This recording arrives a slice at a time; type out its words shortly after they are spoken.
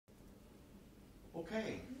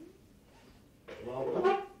Okay,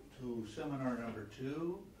 welcome to seminar number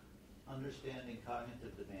 2, Understanding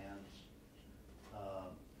Cognitive Demands,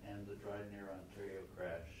 and the Dryden Air Ontario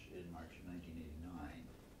Crash in March of 1989.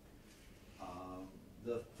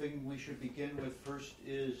 The thing we should begin with first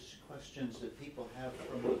is questions that people have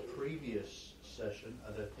from the previous session.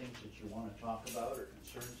 Are there things that you want to talk about or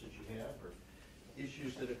concerns that you have or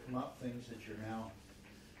issues that have come up, things that you're now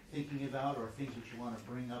thinking about or things that you want to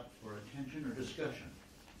bring up for attention or discussion?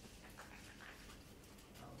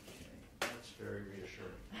 Okay, that's very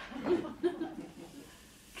reassuring.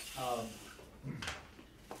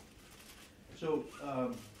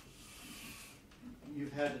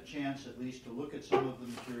 You've had a chance at least to look at some of the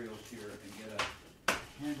materials here and get a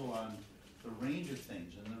handle on the range of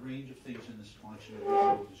things, and the range of things in this collection of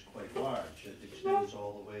videos is quite large. It extends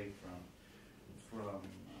all the way from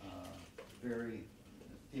very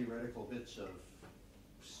theoretical bits of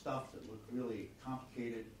stuff that look really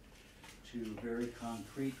complicated to very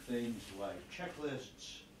concrete things like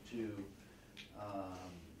checklists to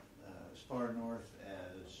as far north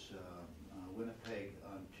as Winnipeg,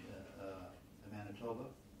 Manitoba,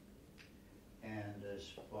 and as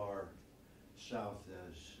far south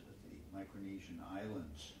as the Micronesian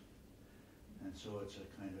islands. And so it's a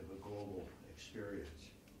kind of a global experience.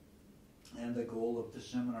 And the goal of this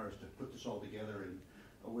seminar is to put this all together in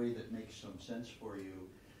a way that makes some sense for you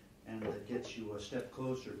and that gets you a step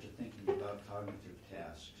closer to thinking about cognitive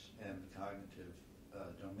tasks and the cognitive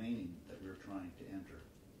domain that we're trying to enter.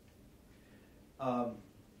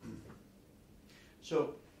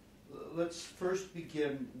 So let's first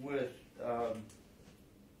begin with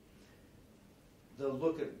the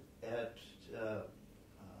look at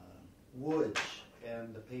Woods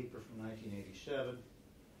and the paper from 1987,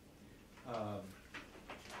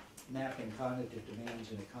 Mapping Cognitive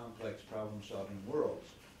Demands in a Complex Problem-Solving World.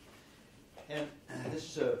 And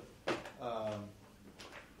this is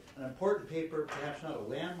an important paper, perhaps not a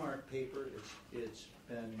landmark paper. It's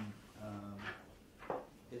been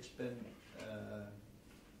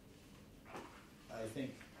I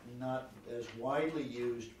think not as widely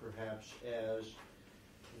used perhaps as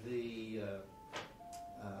the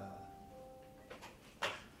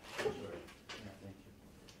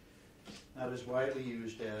not as widely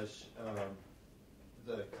used as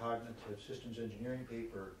the cognitive systems engineering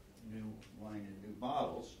paper, New Line and New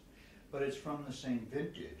Models, but it's from the same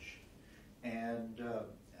vintage, and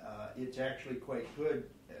it's actually quite good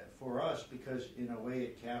for us because in a way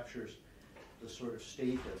it captures the sort of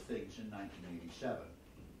state of things in 1987.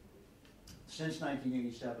 Since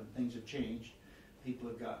 1987, things have changed. People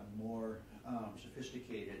have gotten more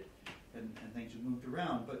sophisticated, and things have moved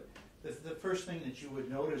around. But the first thing that you would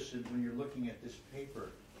notice when you're looking at this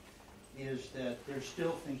paper is that they're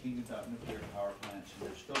still thinking about nuclear power plants, and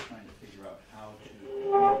they're still trying to figure out how to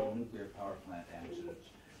handle nuclear power plant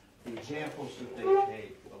accidents. The examples that they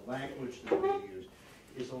take, the language that they use,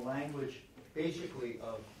 is a language basically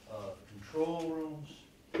of control rooms,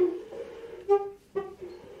 and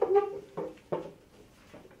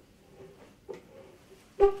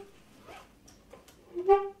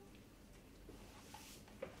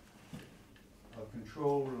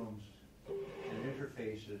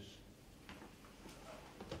interfaces,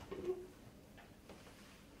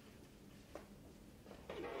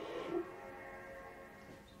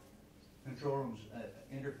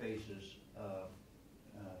 interfaces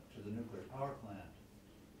to the nuclear power plant.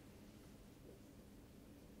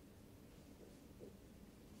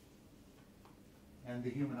 And the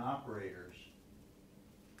human operators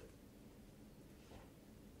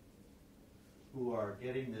who are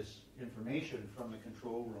getting this information from the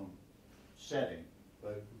control room setting,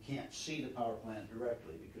 but who can't see the power plant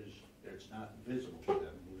directly because it's not visible to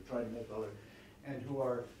them. We're trying to make other, and who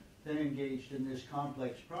are then engaged in this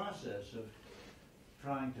complex process of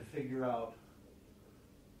trying to figure out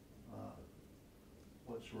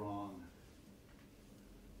what's wrong,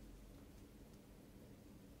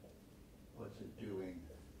 what's it doing,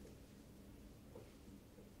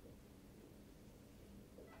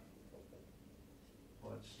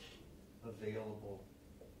 what's available.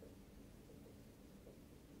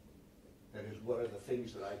 That is, what are the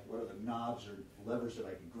things that what are the knobs or levers that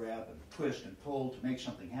I can grab and twist and pull to make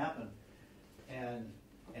something happen, and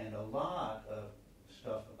a lot of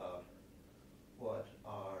stuff about what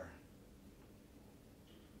are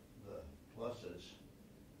the pluses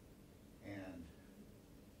and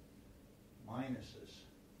minuses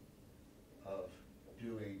of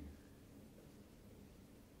doing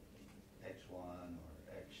X1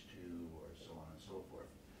 or X2 or so on and so forth.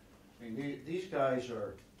 I mean, these guys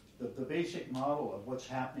are, the basic model of what's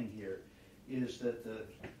happening here is that the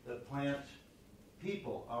plant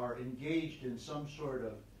people are engaged in some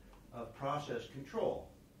sort of process control,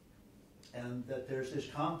 and that there's this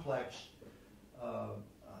complex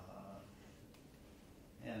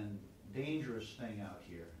and dangerous thing out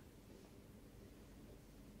here.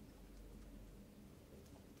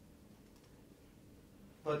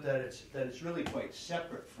 But that it's really quite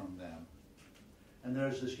separate from them. And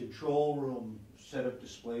there's this control room set of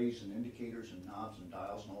displays and indicators and knobs and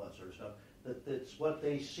dials and all that sort of stuff. That's what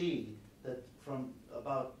they see that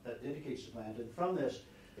indicates the plant. And from this,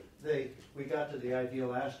 we got to the idea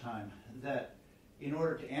last time that in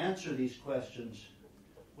order to answer these questions,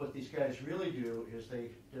 what these guys really do is they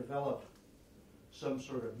develop some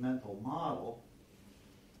sort of mental model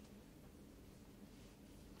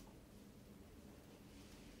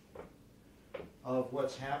of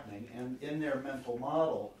what's happening, and in their mental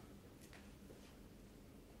model,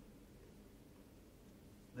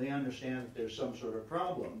 they understand that there's some sort of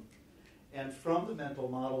problem, and from the mental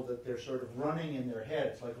model that they're sort of running in their head,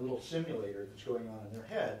 it's like a little simulator that's going on in their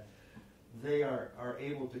head, they are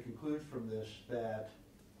able to conclude from this that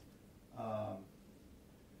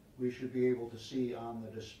we should be able to see on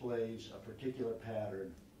the displays a particular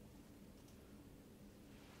pattern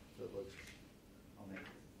that looks, I'll make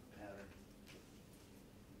a pattern.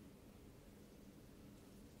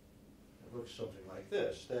 It looks something like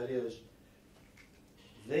this. That is,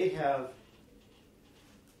 they have,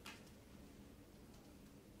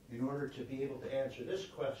 in order to be able to answer this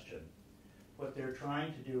question, what they're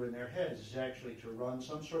trying to do in their heads is actually to run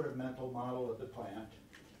some sort of mental model of the plant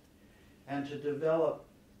and to develop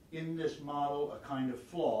in this model a kind of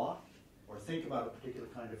flaw, or think about a particular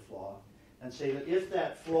kind of flaw, and say that if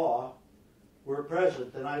that flaw were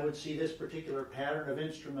present, then I would see this particular pattern of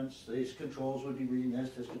instruments, these controls would be reading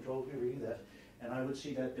this control would be reading that, and I would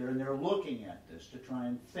see that there, and they're looking at this to try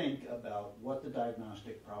and think about what the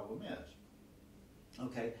diagnostic problem is.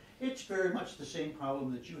 Okay, it's very much the same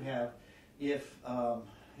problem that you have if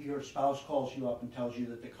your spouse calls you up and tells you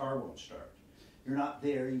that the car won't start. You're not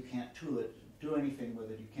there, you can't tool it, do anything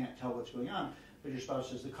with it, you can't tell what's going on, but your spouse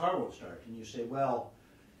says the car won't start. And you say, well,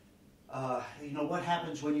 what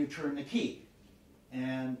happens when you turn the key?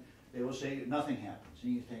 And they will say nothing happens.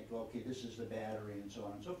 And you think, well, okay, this is the battery and so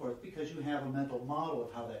on and so forth, because you have a mental model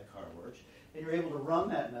of how that car works, and you're able to run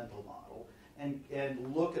that mental model and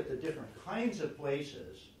look at the different kinds of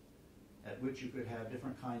places at which you could have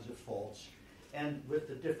different kinds of faults, and with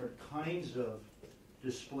the different kinds of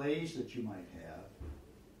displays that you might have,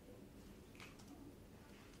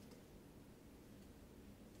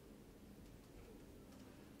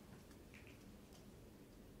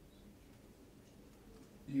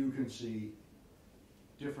 you can see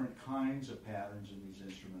different kinds of patterns in these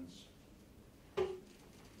instruments.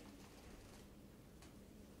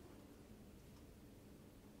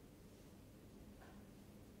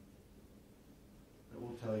 That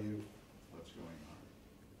will tell you what's going on.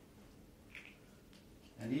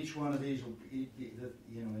 And each one of these will be,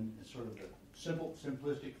 in sort of the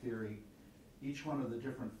simplistic theory, each one of the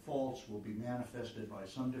different faults will be manifested by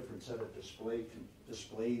some different set of display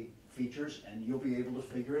features, and you'll be able to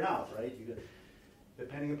figure it out, right?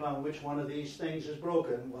 Depending upon which one of these things is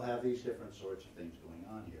broken, we'll have these different sorts of things going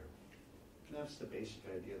on here. And that's the basic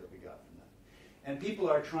idea that we got from that. And people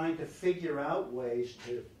are trying to figure out ways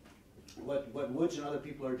to, what Woods and other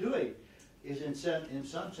people are doing is in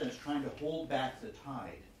some sense trying to hold back the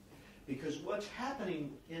tide. Because what's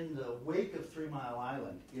happening in the wake of 3 Mile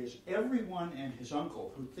Island is everyone and his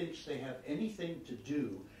uncle who thinks they have anything to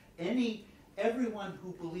do, everyone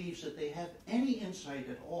who believes that they have any insight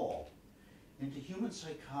at all into human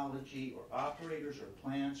psychology or operators or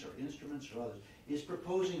plants or instruments or others, is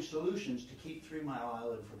proposing solutions to keep 3 Mile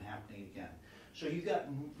Island from happening again. So you've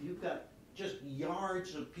got just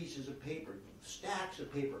yards of pieces of paper, stacks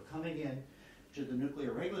of paper coming in to the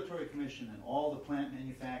Nuclear Regulatory Commission and all the plant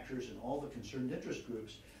manufacturers and all the concerned interest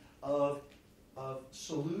groups of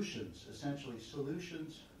solutions, essentially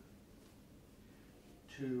solutions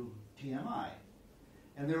to TMI.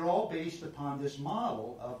 And they're all based upon this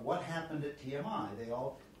model of what happened at TMI. They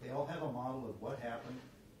all have a model of what happened.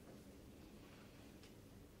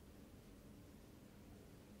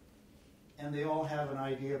 And they all have an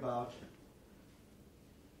idea about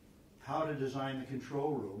how to design the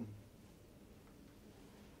control room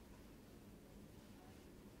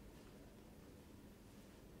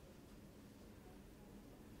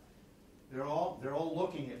They're all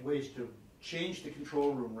looking at ways to change the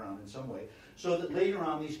control room around in some way so that later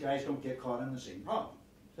on these guys don't get caught in the same problem.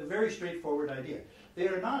 It's a very straightforward idea. They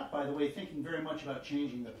are not, by the way, thinking very much about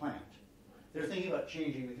changing the plant. They're thinking about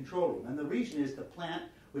changing the control room. And the reason is the plant,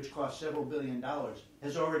 which costs several $1 billion,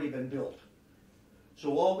 has already been built.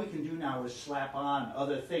 So all we can do now is slap on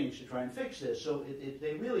other things to try and fix this. So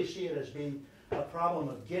they really see it as being a problem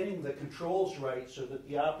of getting the controls right so that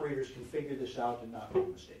the operators can figure this out and not make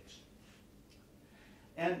mistakes.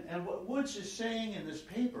 And what Woods is saying in this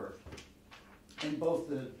paper, in both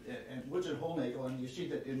and Woods and Hollnagel, and you see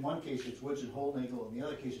that in one case it's Woods and Hollnagel, in the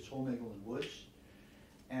other case it's Hollnagel and Woods.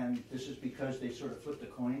 And this is because they sort of flipped a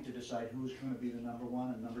coin to decide who's going to be the number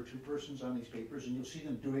one and number two persons on these papers. And you'll see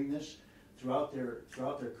them doing this throughout their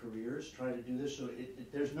careers, trying to do this. So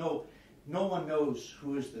there's no one knows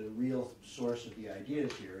who is the real source of the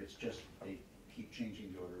ideas here. It's just they keep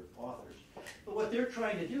changing the order of authors. But what they're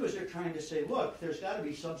trying to do is they're trying to say, look, there's got to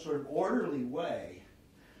be some sort of orderly way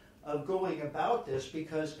of going about this,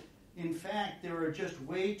 because in fact there are just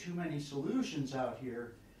way too many solutions out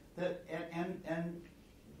here that and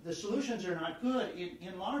the solutions are not good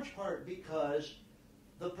in large part because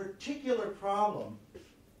the particular problem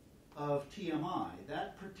of TMI,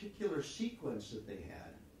 that particular sequence that they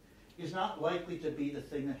had, is not likely to be the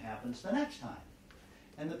thing that happens the next time.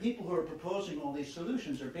 And the people who are proposing all these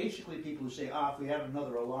solutions are basically people who say, if we had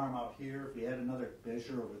another alarm out here, if we had another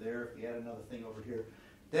measure over there, if we had another thing over here,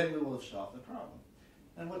 then we will have solved the problem.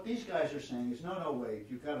 And what these guys are saying is, no, wait,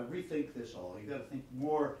 you've got to rethink this all. You've got to think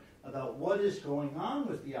more about what is going on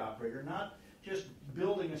with the operator, not just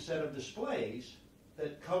building a set of displays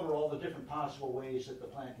that cover all the different possible ways that the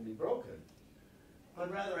plant can be broken,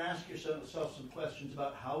 but rather ask yourself some questions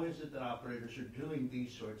about how is it that operators are doing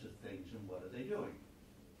these sorts of things and what are they doing.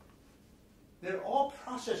 They're all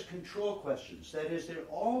process control questions. That is, they're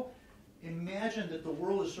all imagine that the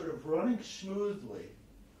world is sort of running smoothly.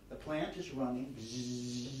 The plant is running,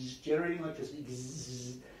 generating electricity,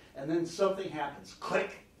 and then something happens.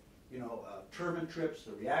 Click! Turbine trips,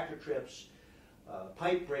 the reactor trips,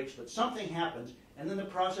 pipe breaks, but something happens, and then the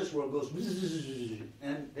process world goes,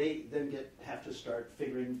 and they then have to start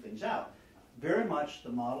figuring things out. Very much the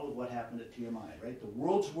model of what happened at TMI, right? The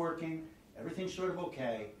world's working, everything's sort of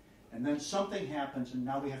okay, and then something happens, and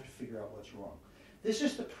now we have to figure out what's wrong. This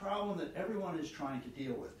is the problem that everyone is trying to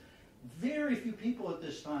deal with. Very few people at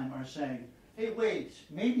this time are saying, hey, wait,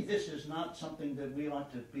 maybe this is not something that we ought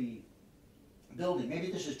to be building. Maybe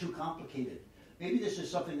this is too complicated. Maybe this is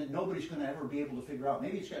something that nobody's going to ever be able to figure out.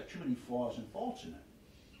 Maybe it's got too many flaws and faults in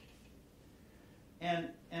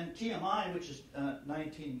it. And TMI, which is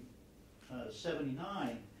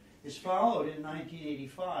 1979, is followed in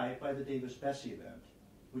 1985 by the Davis-Besse event,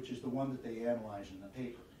 which is the one that they analyze in the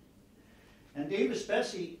paper. And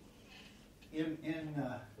Davis-Besse is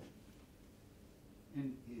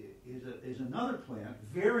another plant,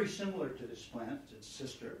 very similar to this plant, its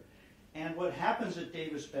sister. And what happens at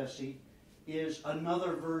Davis-Besse is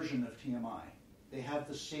another version of TMI. They have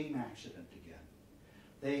the same accident again.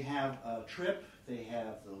 They have a trip, they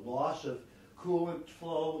have the loss of coolant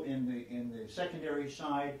flow in the secondary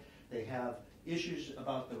side, they have issues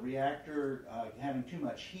about the reactor having too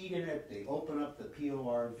much heat in it, they open up the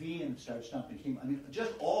PORV and start dumping steam. I mean,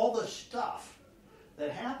 just all the stuff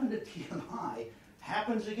that happened at TMI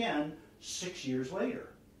happens again 6 years later.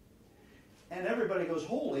 And everybody goes,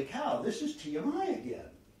 holy cow, this is TMI again.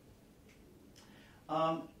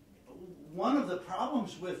 One of the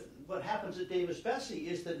problems with what happens at Davis-Besse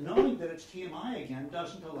is that knowing that it's TMI again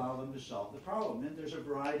doesn't allow them to solve the problem. And there's a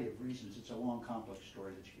variety of reasons. It's a long, complex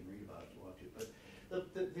story that you can read about if you want to.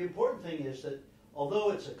 But the important thing is that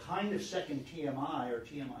although it's a kind of second TMI or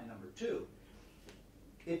TMI number 2,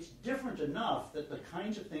 it's different enough that the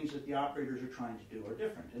kinds of things that the operators are trying to do are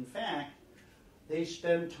different. In fact, they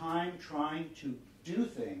spend time trying to do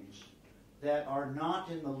things that are not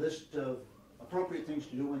in the list of appropriate things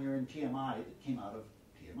to do when you're in TMI that came out of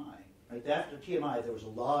TMI. Right? After TMI, there was a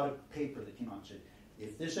lot of paper that came out and said,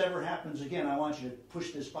 if this ever happens again, I want you to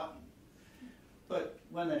push this button. But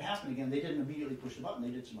when that happened again, they didn't immediately push the button,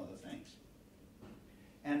 they did some other things.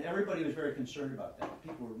 And everybody was very concerned about that.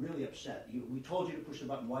 People were really upset. We told you to push the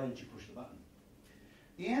button, why didn't you push the button?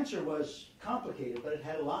 The answer was complicated, but it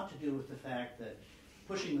had a lot to do with the fact that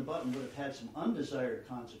pushing the button would have had some undesired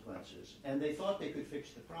consequences, and they thought they could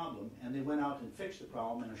fix the problem, and they went out and fixed the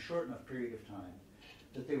problem in a short enough period of time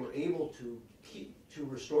that they were able to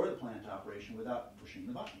restore the plant operation without pushing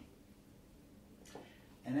the button.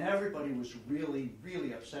 And everybody was really,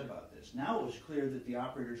 really upset about this. Now it was clear that the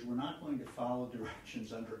operators were not going to follow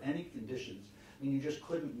directions under any conditions. I mean, you just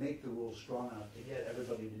couldn't make the rules strong enough to get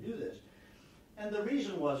everybody to do this. And the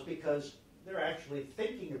reason was because they're actually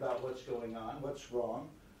thinking about what's going on, what's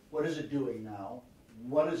wrong, what is it doing now,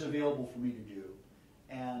 what is available for me to do,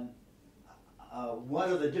 and what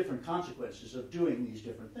are the different consequences of doing these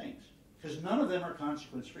different things. Because none of them are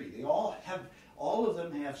consequence-free. They all all of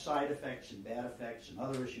them have side effects and bad effects and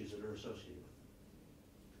other issues that are associated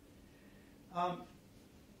with them.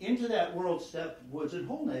 Into that world step Woods and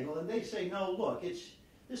Hollnagel, and they say, no, look, it's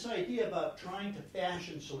this idea about trying to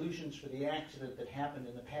fashion solutions for the accident that happened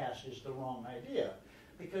in the past is the wrong idea.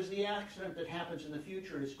 Because the accident that happens in the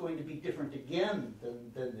future is going to be different again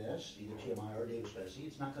than this, either TMI or Davis-Bessey.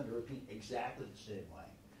 It's not going to repeat exactly the same way.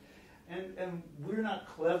 And we're not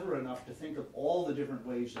clever enough to think of all the different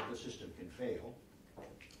ways that the system can fail.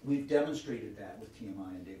 We've demonstrated that with TMI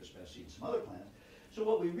and Davis-Bessey and some other plans. So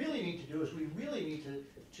what we really need to do is we really need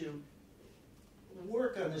to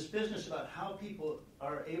work on this business about how people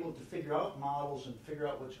are able to figure out models and figure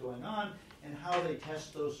out what's going on and how they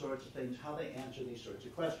test those sorts of things, how they answer these sorts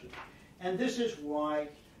of questions. And this is why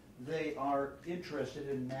they are interested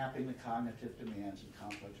in mapping the cognitive demands in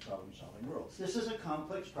complex problem-solving worlds. This is a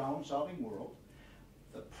complex problem-solving world.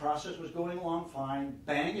 The process was going along fine,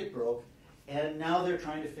 bang, it broke, and now they're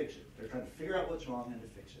trying to fix it. They're trying to figure out what's wrong and to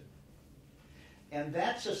fix it. And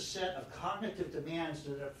that's a set of cognitive demands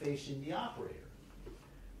that are facing the operator.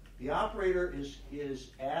 The operator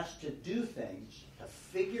is asked to do things to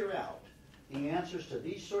figure out the answers to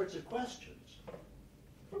these sorts of questions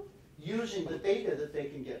using the data that they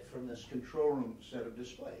can get from this control room set of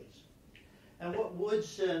displays. And what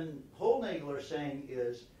Woods and Hollnagel are saying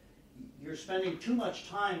is you're spending too much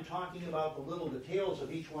time talking about the little details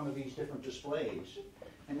of each one of these different displays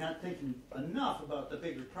and not thinking enough about the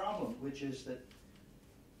bigger problem, which is that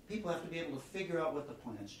people have to be able to figure out what the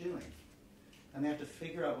plan's doing. And they have to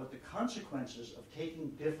figure out what the consequences of taking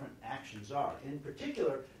different actions are. In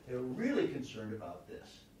particular, they're really concerned about this,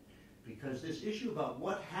 because this issue about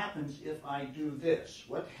what happens if I do this,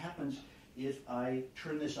 what happens if I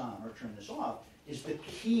turn this on or turn this off, is the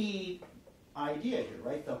key idea here,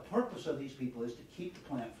 right? The purpose of these people is to keep the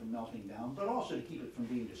plant from melting down, but also to keep it from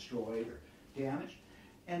being destroyed or damaged.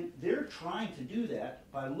 And they're trying to do that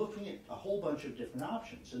by looking at a whole bunch of different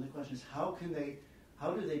options. And the question is, how do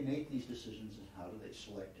they make these decisions and how do they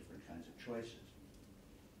select different kinds of choices?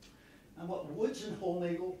 And what Woods and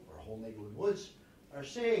Hollnagel, or Hollnagel and Woods, are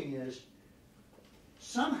saying is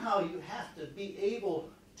somehow you have to be able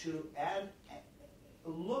to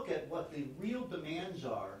look at what the real demands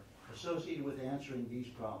are associated with answering these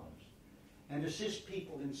problems and assist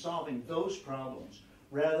people in solving those problems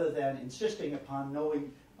rather than insisting upon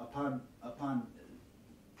upon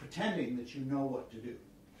pretending that you know what to do.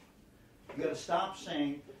 You got to stop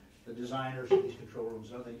saying the designers of these control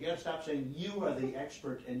rooms are things. You got to stop saying you are the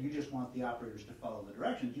expert and you just want the operators to follow the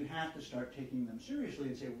directions. You have to start taking them seriously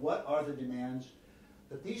and say, what are the demands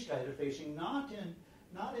that these guys are facing, not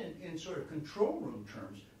in sort of control room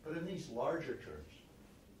terms, but in these larger terms.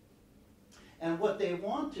 And what they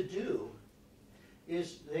want to do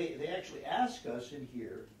is they actually ask us in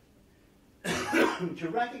here to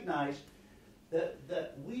recognize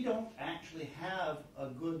that we don't actually have a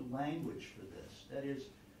good language for this. That is,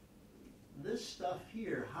 this stuff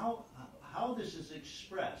here, how this is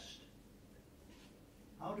expressed,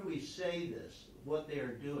 how do we say this, what they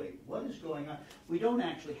are doing, what is going on? We don't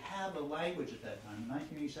actually have a language at that time. In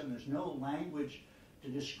 1987, there's no language to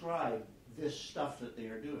describe this stuff that they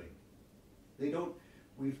are doing. They don't.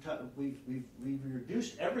 We've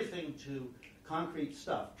reduced everything to concrete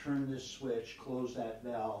stuff. Turn this switch, close that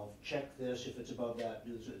valve, check this, if it's above that,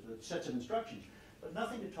 do sets of instructions. But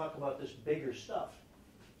nothing to talk about this bigger stuff.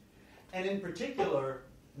 And in particular,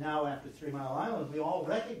 now after 3 Mile Island, we all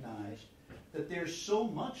recognize that there's so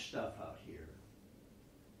much stuff out here.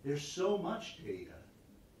 There's so much data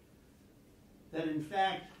that in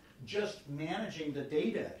fact, just managing the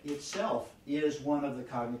data itself is one of the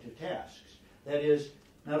cognitive tasks. That is,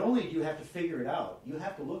 not only do you have to figure it out, you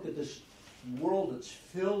have to look at this world that's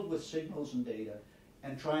filled with signals and data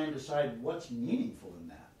and try and decide what's meaningful in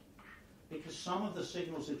that. Because some of the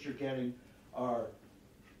signals that you're getting are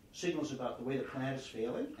signals about the way the plant is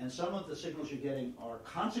failing, and some of the signals you're getting are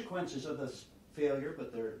consequences of the failure,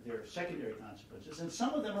 but they're secondary consequences. And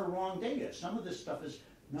some of them are wrong data. Some of this stuff is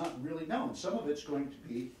not really known. Some of it's going to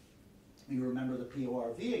be, you remember the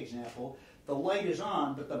PORV example, the light is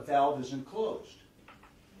on, but the valve isn't closed.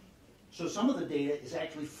 So some of the data is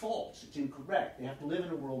actually false. It's incorrect. They have to live in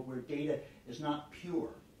a world where data is not pure.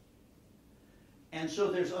 And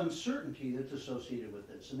so there's uncertainty that's associated with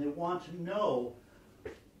this. And they want to know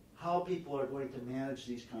how people are going to manage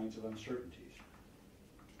these kinds of uncertainties.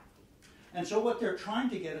 And so what they're trying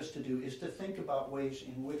to get us to do is to think about ways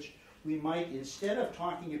in which we might, instead of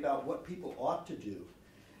talking about what people ought to do,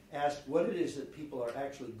 ask what it is that people are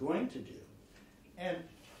actually going to do. And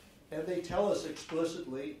they tell us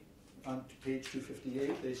explicitly on page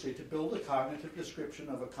 258, they say to build a cognitive description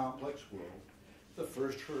of a complex world The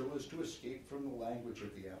first hurdle is to escape from the language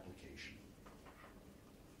of the application.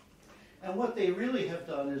 And what they really have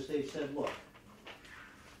done is they've said, look,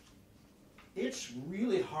 it's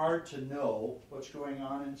really hard to know what's going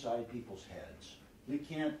on inside people's heads. We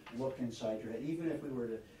can't look inside your head. Even if we were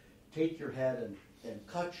to take your head and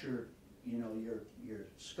cut your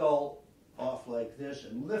skull off like this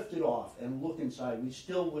and lift it off and look inside, we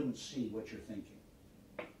still wouldn't see what you're thinking.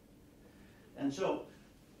 And so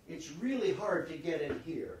it's really hard to get in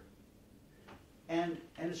here. And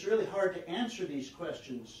it's really hard to answer these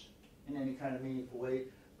questions in any kind of meaningful way.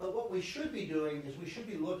 But what we should be doing is we should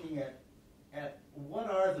be looking at what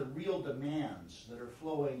are the real demands that are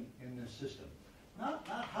flowing in this system. Not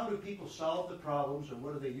how do people solve the problems or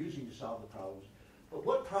what are they using to solve the problems, but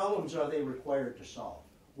what problems are they required to solve?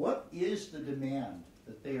 What is the demand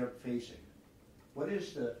that they are facing? What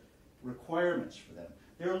is the requirements for them?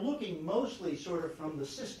 They're looking mostly sort of from the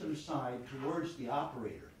system side towards the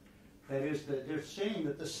operator. That is, that they're saying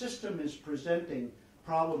that the system is presenting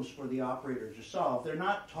problems for the operator to solve. They're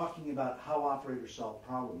not talking about how operators solve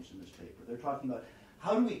problems in this paper. They're talking about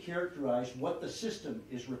how do we characterize what the system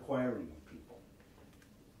is requiring of people.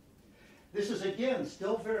 This is, again,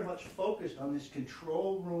 still very much focused on this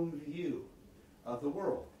control room view of the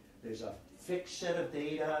world. There's a fixed set of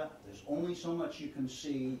data. There's only so much you can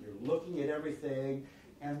see. You're looking at everything.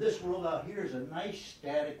 And this world out here is a nice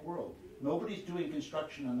static world. Nobody's doing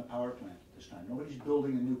construction on the power plant at this time. Nobody's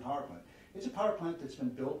building a new power plant. It's a power plant that's been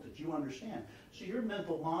built that you understand. So your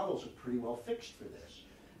mental models are pretty well fixed for this.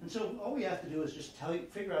 And so all we have to do is just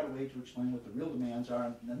figure out a way to explain what the real demands are,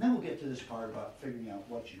 and then we'll get to this part about figuring out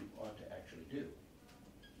what you ought to actually do.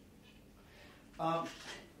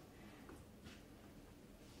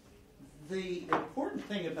 The important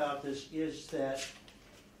thing about this is that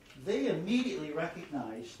they immediately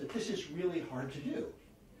recognize that this is really hard to do.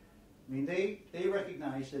 I mean, they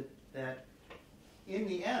recognize that in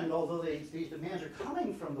the end, although these demands are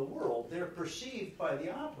coming from the world, they're perceived by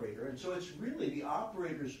the operator. And so it's really the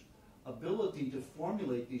operator's ability to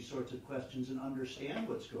formulate these sorts of questions and understand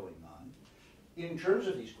what's going on in terms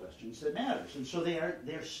of these questions that matters. And so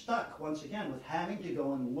they're stuck, once again, with having to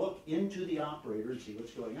go and look into the operator and see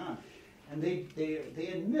what's going on. And they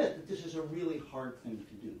admit that this is a really hard thing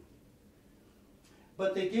to do.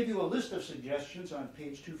 But they give you a list of suggestions on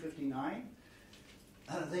page 259.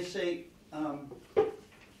 They say,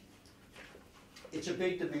 it's a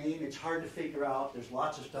big domain, it's hard to figure out, there's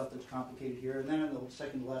lots of stuff that's complicated here. And then in the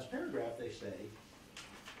second to last paragraph they say,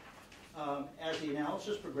 as the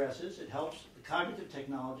analysis progresses, it helps the cognitive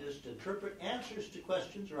technologists to interpret answers to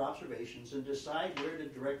questions or observations and decide where to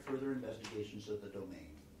direct further investigations of the domain.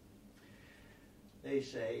 They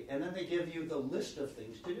say, and then they give you the list of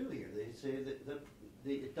things to do here. They say that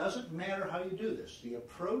it doesn't matter how you do this. The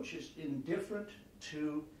approach is indifferent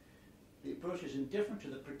to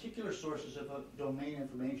the particular sources of domain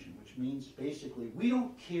information, which means basically we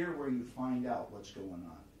don't care where you find out what's going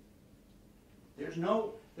on. There's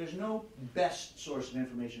no best source of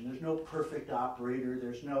information. There's no perfect operator.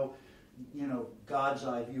 There's no, God's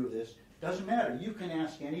eye view of this. Doesn't matter. You can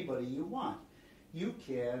ask anybody you want. You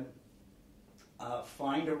can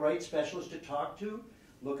find a right specialist to talk to,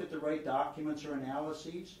 look at the right documents or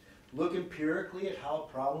analyses, look empirically at how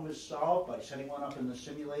a problem is solved by setting one up in the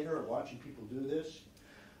simulator or watching people do this,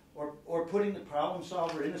 or putting the problem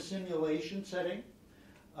solver in a simulation setting,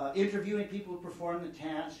 interviewing people who perform the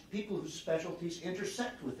task, people whose specialties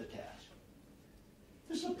intersect with the task.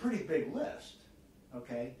 This is a pretty big list,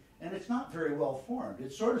 okay? And it's not very well formed.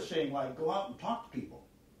 It's sort of saying, like, go out and talk to people,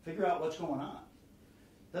 figure out what's going on.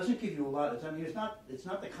 Doesn't give you a lot of, it's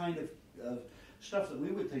not the kind of stuff that we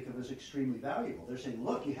would think of as extremely valuable. They're saying,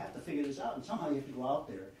 look, you have to figure this out, and somehow you have to go out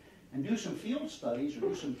there and do some field studies or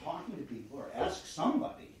do some talking to people or ask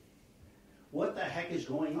somebody what the heck is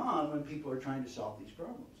going on when people are trying to solve these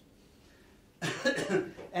problems.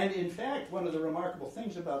 And in fact, one of the remarkable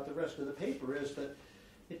things about the rest of the paper is that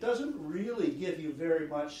it doesn't really give you very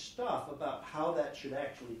much stuff about how that should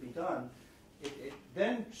actually be done. It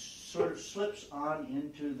then sort of slips on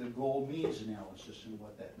into the goal-means analysis and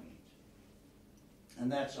what that means.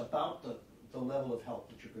 And that's about the level of help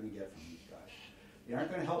that you're going to get from these guys. They aren't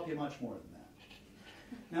going to help you much more than that.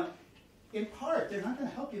 Now, in part, they're not going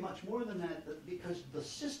to help you much more than that because the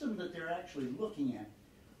system that they're actually looking at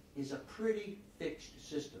is a pretty fixed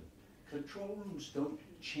system. Control rooms don't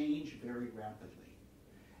change very rapidly.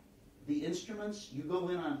 The instruments, you go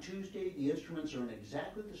in on Tuesday, the instruments are in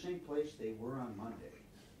exactly the same place they were on Monday.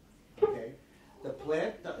 Okay? The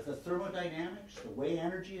plant, the thermodynamics, the way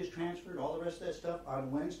energy is transferred, all the rest of that stuff,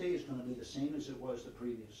 on Wednesday is going to be the same as it was the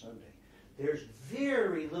previous Sunday. there's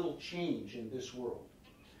very little change in this world.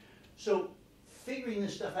 So figuring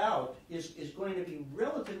this stuff out is going to be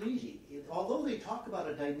relatively easy. Although they talk about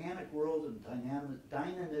a dynamic world and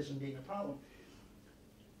dynamism being a problem,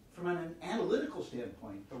 from an analytical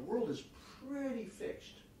standpoint, the world is pretty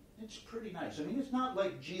fixed. It's pretty nice. I mean, it's not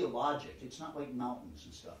like geologic. It's not like mountains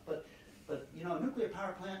and stuff. But you know, a nuclear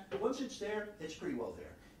power plant, once it's there, it's pretty well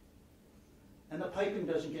there. And the piping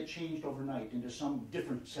doesn't get changed overnight into some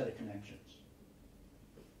different set of connections.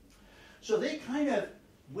 So they kind of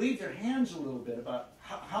wave their hands a little bit about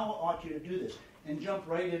how ought you to do this, and jump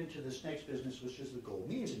right into this next business, which is the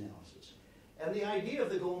goal-means analysis. And the idea of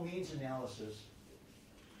the goal-means analysis,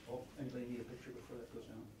 oh, anybody need a picture before that goes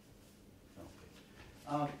down?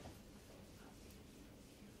 No.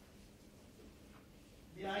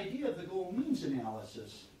 The idea of the goal-means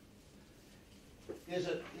analysis is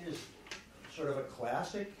sort of a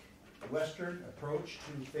classic Western approach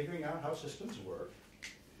to figuring out how systems work.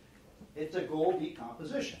 It's a goal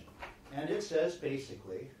decomposition. And it says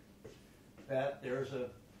basically that there's a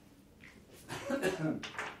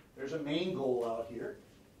main goal out here,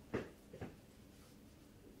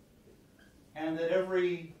 and that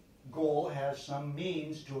every goal has some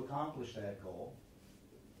means to accomplish that goal.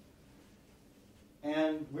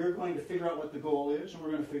 And we're going to figure out what the goal is, and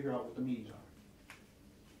we're going to figure out what the means are.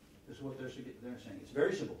 This is what they're saying. It's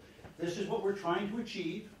very simple. This is what we're trying to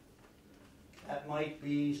achieve. That might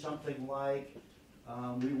be something like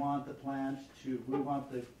we want the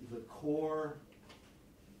core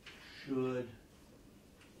should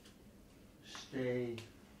stay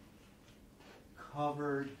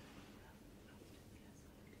covered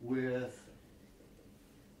with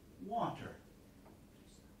water.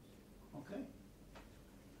 Okay?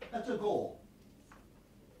 That's a goal.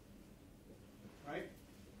 Right?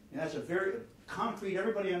 And that's a very concrete,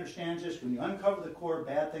 everybody understands this. When you uncover the core,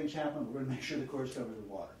 bad things happen. We're going to make sure the core is covered with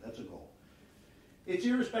water. That's a goal. It's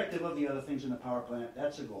irrespective of the other things in the power plant.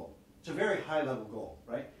 That's a goal. It's a very high-level goal,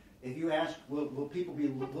 right? If you ask, will people be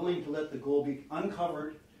willing to let the goal be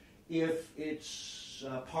uncovered if it's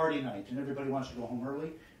party night and everybody wants to go home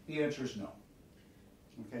early? The answer is no.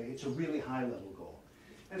 Okay, it's a really high-level goal.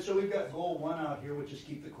 And so we've got goal 1 out here, which is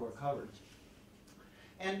keep the core covered.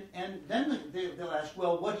 And then they'll ask,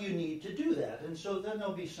 well, what do you need to do that? And so then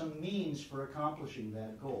there'll be some means for accomplishing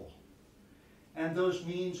that goal. And those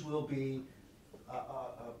means will be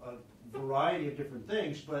a variety of different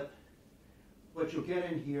things, but what you'll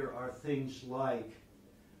get in here are things like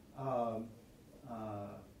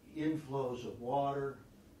inflows of water,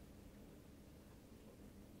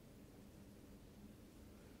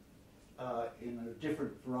 in a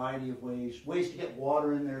different variety of ways to get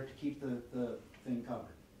water in there to keep the thing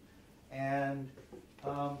covered. And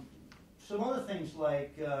some other things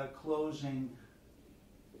like closing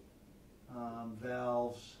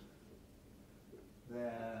valves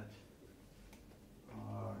that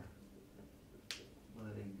are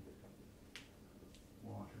letting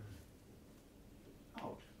water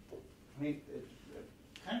out. I mean, it's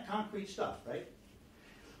kind of concrete stuff, right?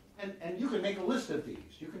 And you can make a list of these.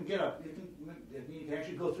 You can you can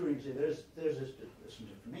actually go through and say there's some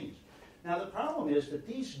different means. Now the problem is that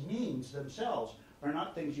these means themselves are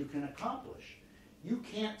not things you can accomplish. You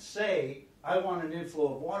can't say I want an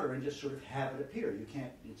inflow of water and just sort of have it appear. You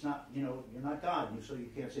can't. It's not. You're not God, so you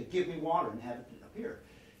can't say give me water and have it appear.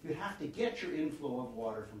 You have to get your inflow of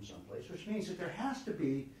water from someplace, which means that there has to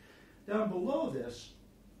be down below this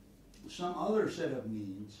some other set of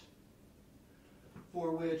means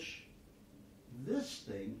for which this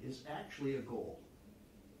thing is actually a goal.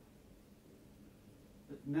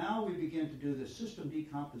 But now we begin to do the system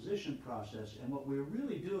decomposition process, and what we're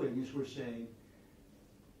really doing is we're saying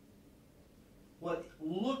what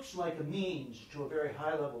looks like a means to a very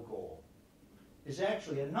high-level goal is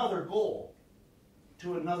actually another goal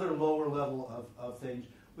to another lower level of things,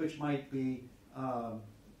 which might be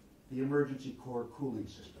the emergency core cooling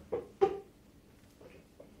system.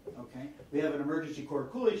 Okay? We have an emergency core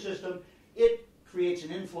cooling system. It creates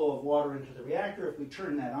an inflow of water into the reactor. If we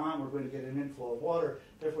turn that on, we're going to get an inflow of water.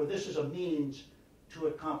 Therefore, this is a means to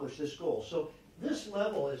accomplish this goal. So this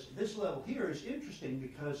level here is interesting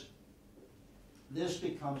because this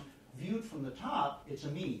becomes, viewed from the top, it's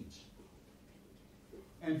a means.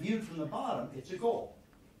 And viewed from the bottom, it's a goal.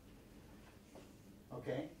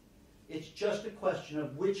 Okay? It's just a question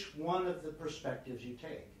of which one of the perspectives you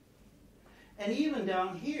take. And even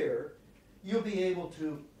down here, you'll be able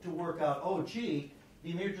to work out, oh, gee,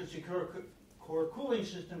 the emergency core cooling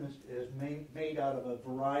system is made out of a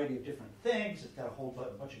variety of different things. It's got a whole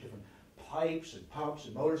bunch of different pipes and pumps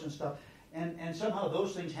and motors and stuff. And somehow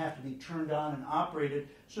those things have to be turned on and operated.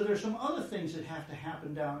 So there's some other things that have to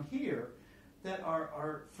happen down here that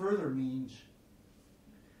are further means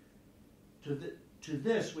to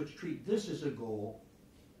this, which treat this as a goal.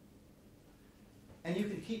 And you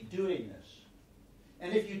can keep doing this.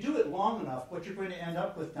 And if you do it long enough, what you're going to end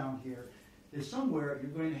up with down here is somewhere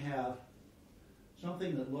you're going to have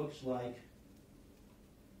something that looks like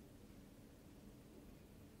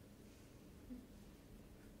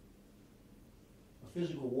a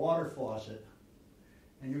physical water faucet,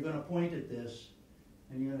 and you're going to point at this,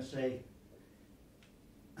 and you're going to say,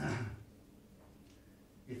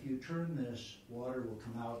 if you turn this, water will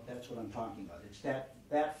come out. That's what I'm talking about. It's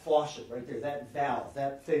that faucet right there, that valve,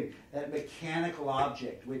 that thing, that mechanical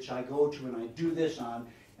object which I go to and I do this on,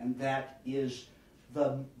 and that is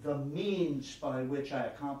the means by which I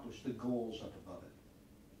accomplish the goals up above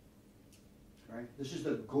it. Right? This is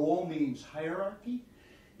the goal means hierarchy.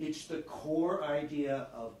 It's the core idea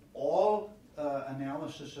of all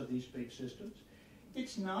analysis of these big systems.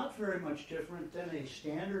 It's not very much different than a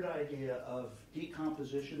standard idea of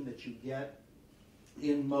decomposition that you get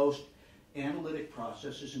in most analytic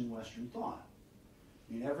processes in Western thought.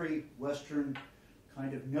 I mean, every Western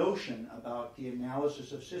kind of notion about the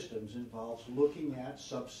analysis of systems involves looking at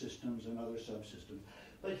subsystems and other subsystems.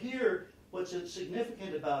 But here, what's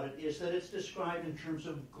significant about it is that it's described in terms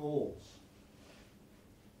of goals.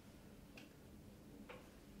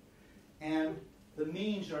 And the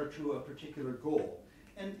means are to a particular goal.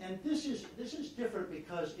 And this is different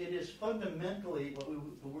because it is fundamentally what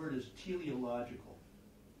the word is teleological,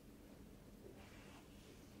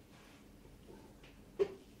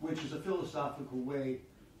 which is a philosophical way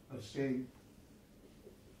of saying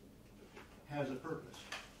has a purpose.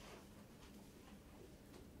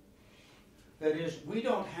 That is, we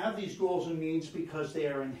don't have these goals and means because they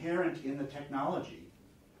are inherent in the technology.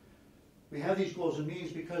 We have these goals and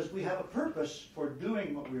means because we have a purpose for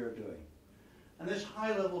doing what we are doing. And this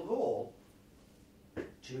high-level goal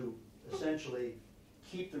to essentially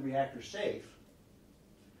keep the reactor safe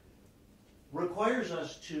requires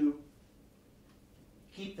us to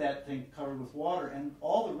keep that thing covered with water, and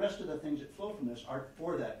all the rest of the things that flow from this are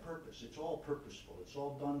for that purpose. It's all purposeful. It's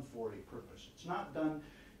all done for a purpose. It's not done,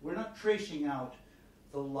 we're not tracing out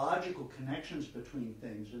the logical connections between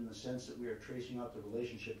things in the sense that we are tracing out the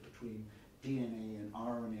relationship between DNA and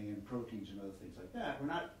RNA and proteins and other things like that.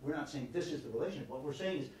 We're not saying this is the relationship. What we're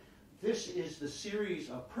saying is this is the series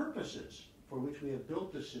of purposes for which we have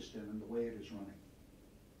built the system and the way it is running.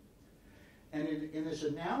 And in this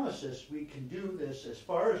analysis, we can do this as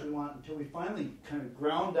far as we want until we finally kind of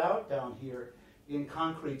ground out down here in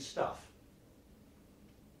concrete stuff.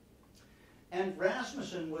 And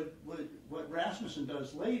Rasmussen what Rasmussen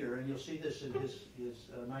does later, and you'll see this in his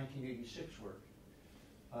 1986 work,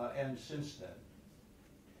 and since then,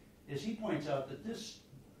 is he points out that this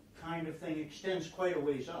kind of thing extends quite a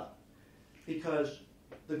ways up, because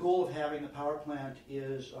the goal of having a power plant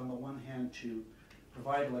is, on the one hand, to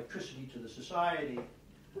provide electricity to the society,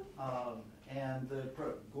 and the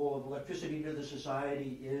goal of electricity to the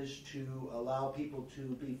society is to allow people to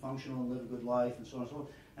be functional and live a good life, and so on and so forth.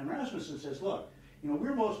 And Rasmussen says, look,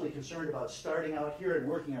 we're mostly concerned about starting out here and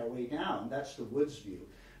working our way down. That's the Woods view.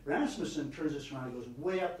 Rasmussen turns this around and goes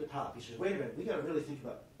way up the top. He says, wait a minute, we got to really think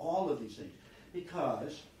about all of these things,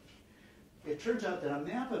 because it turns out that a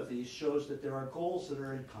map of these shows that there are goals that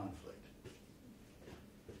are in conflict.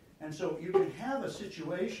 And so you can have a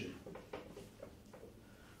situation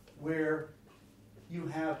where you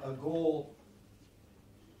have a goal.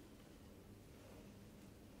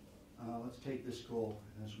 Let's take this goal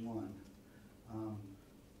as one.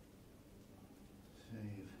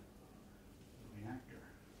 Save the reactor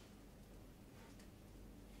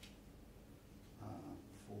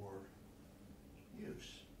for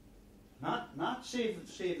use. Not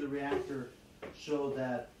save the reactor so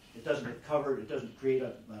that it doesn't get covered, it doesn't create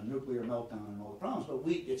a nuclear meltdown and all the problems, but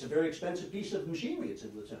it's a very expensive piece of machinery. It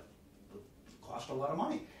cost a lot of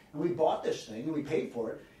money. And we bought this thing and we paid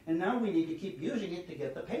for it, and now we need to keep using it to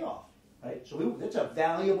get the payoff. Right? So it's a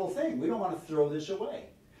valuable thing. We don't want to throw this away.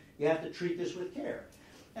 You have to treat this with care.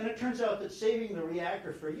 And it turns out that saving the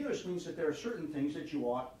reactor for use means that there are certain things that you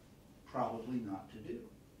ought probably not to do.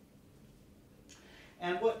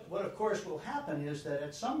 And what of course will happen is that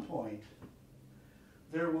at some point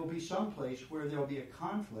there will be some place where there will be a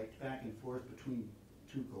conflict back and forth between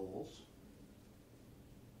two goals,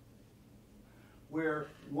 where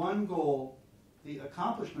one goal, the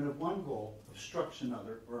accomplishment of one goal, obstructs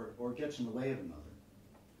another or gets in the way of another.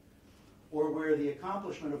 or where the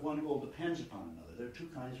accomplishment of one goal depends upon another. There are two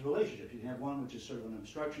kinds of relationships. You can have one which is sort of an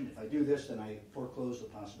obstruction. If I do this, then I foreclose the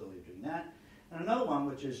possibility of doing that. And another one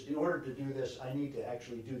which is, in order to do this, I need to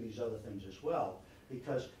actually do these other things as well,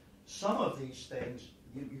 because some of these things,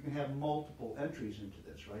 you can have multiple entries into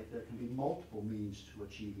this, right? There can be multiple means to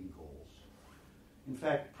achieving goals. In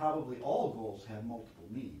fact, probably all goals have multiple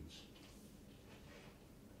means.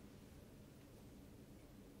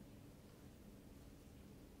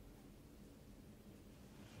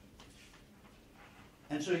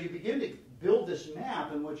 And so you begin to build this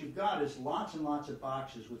map, and what you've got is lots and lots of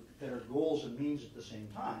boxes that are goals and means at the same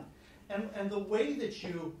time. And the way that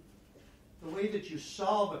you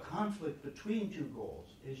solve a conflict between two goals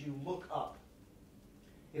is you look up.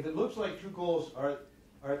 If it looks like two goals are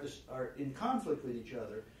in conflict with each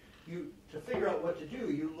other, to figure out what to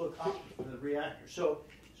do, you look up the reactor. So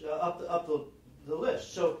up the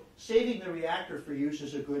list. So saving the reactor for use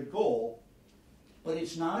is a good goal, but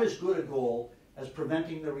it's not as good a goal as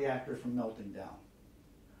preventing the reactor from melting down.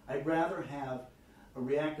 I'd rather have a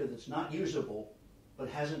reactor that's not usable but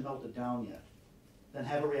hasn't melted down yet than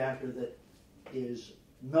have a reactor that is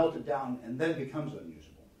melted down and then becomes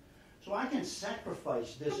unusable. So I can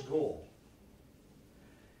sacrifice this goal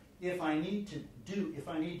if I need to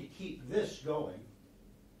keep this going,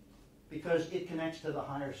 because it connects to the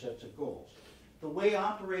higher sets of goals. The way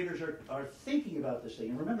operators are thinking about this thing,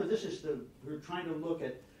 and remember we're trying to look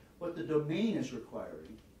at what the domain is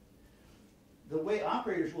requiring. The way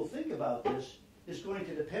operators will think about this is going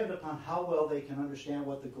to depend upon how well they can understand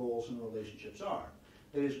what the goals and relationships are.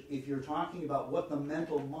 That is, if you're talking about what the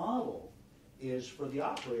mental model is for the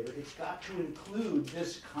operator, it's got to include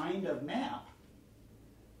this kind of map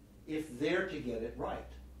if they're to get it right.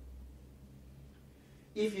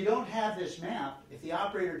 If you don't have this map, if the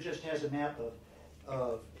operator just has a map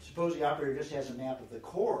suppose the operator just has a map of the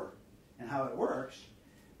core and how it works,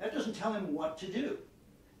 that doesn't tell him what to do.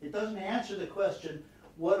 It doesn't answer the question,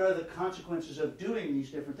 what are the consequences of doing these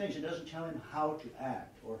different things? It doesn't tell him how to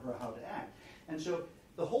act or her how to act. And so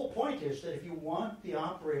the whole point is that if you want the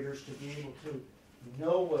operators to be able to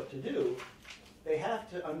know what to do, they have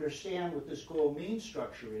to understand what this goal means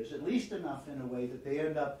structure is, at least enough in a way that they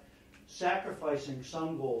end up sacrificing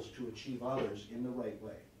some goals to achieve others in the right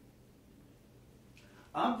way.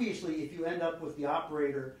 Obviously, if you end up with the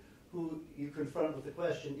operator who you confront with the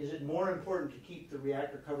question, is it more important to keep the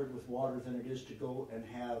reactor covered with water than it is to go and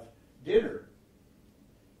have dinner?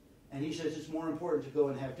 And he says it's more important to go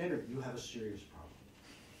and have dinner. You have a serious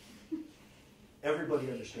problem. Everybody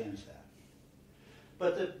understands that.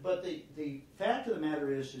 But the fact of the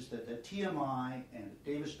matter is that the TMI and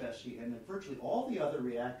Davis-Besse and virtually all the other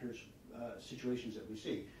reactors situations that we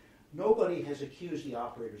see, nobody has accused the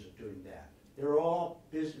operators of doing that. They're all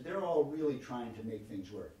really trying to make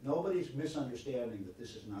things work. Nobody's misunderstanding that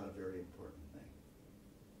this is not a very important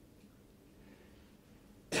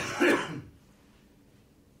thing.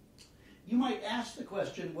 You might ask the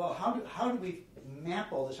question, well, how do we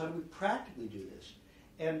map all this? How do we practically do this?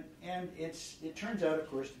 And it turns out,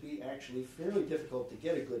 of course, to be actually fairly difficult to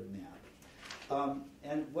get a good map.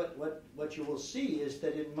 And what you will see is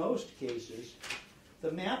that in most cases,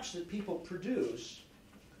 the maps that people produce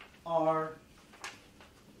are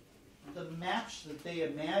the maps that they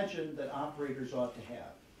imagine that operators ought to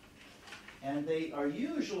have. And they are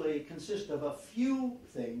usually consist of a few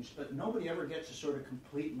things, but nobody ever gets a sort of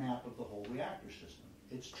complete map of the whole reactor system.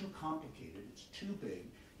 It's too complicated, it's too big,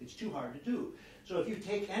 it's too hard to do. So if you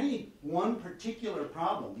take any one particular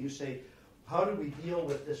problem, you say, how do we deal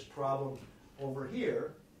with this problem over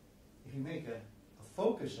here? If you make a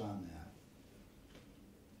focus on that,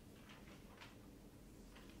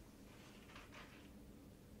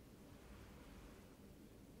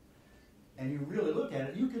 and you really look at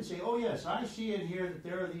it, you can say, oh yes, I see in here that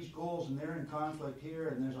there are these goals and they're in conflict here,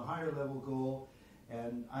 and there's a higher level goal,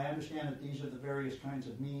 and I understand that these are the various kinds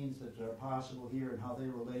of means that are possible here and how they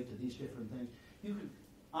relate to these different things. You can,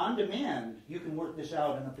 on demand, you can work this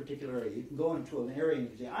out in a particular area. You can go into an area and you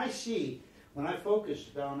can say, I see, when I focus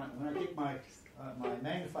down, when I take my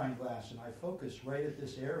magnifying glass and I focus right at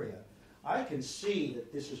this area, I can see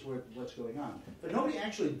that this is what's going on. But nobody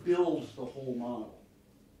actually builds the whole model.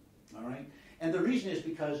 All right? And the reason is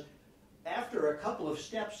because after a couple of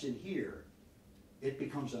steps in here, it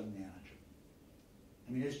becomes unmanageable.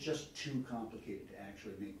 I mean, it's just too complicated to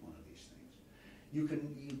actually make one of these things. You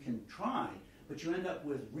can try, but you end up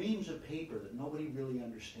with reams of paper that nobody really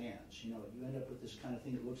understands. You know, you end up with this kind of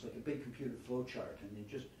thing that looks like a big computer flow chart, and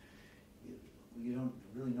you don't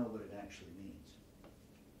really know what it actually means.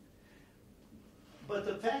 But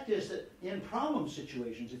the fact is that in problem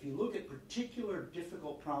situations, if you look at particular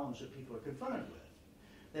difficult problems that people are confronted with,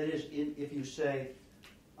 that is, if you say,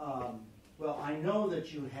 well, I know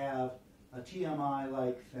that you have a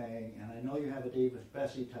TMI-like thing, and I know you have a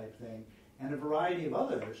Davis-Besse type thing, and a variety of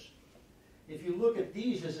others, if you look at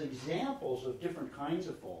these as examples of different kinds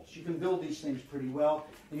of faults, you can build these things pretty well,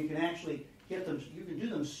 and you can actually get them, you can do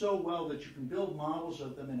them so well that you can build models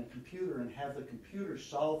of them in a computer and have the computer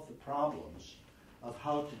solve the problems of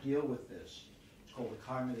how to deal with this. It's called a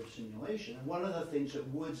cognitive simulation. And one of the things that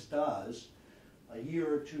Woods does a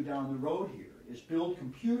year or two down the road here is build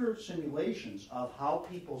computer simulations of how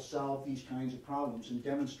people solve these kinds of problems and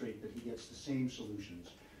demonstrate that he gets the same solutions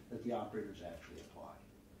that the operators actually apply.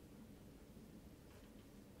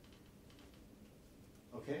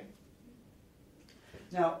 Okay?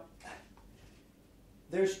 Now,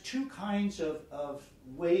 there's two kinds of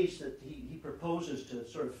ways that he proposes to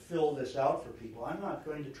sort of fill this out for people. I'm not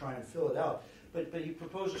going to try and fill it out, but he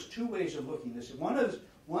proposes two ways of looking at this.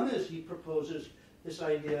 One is he proposes this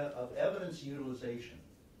idea of evidence utilization.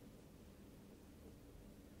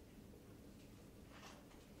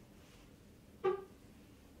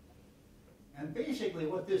 And basically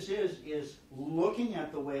what this is looking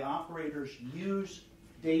at the way operators use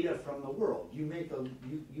data from the world. You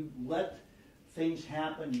let things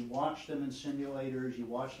happen, you watch them in simulators, you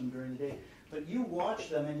watch them during the day, but you watch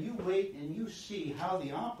them and you wait and you see how the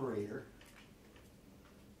operator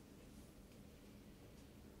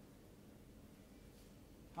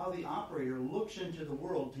looks into the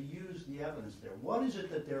world to use the evidence there. What is it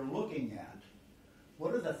that they're looking at?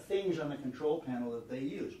 What are the things on the control panel that they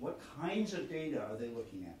use? What kinds of data are they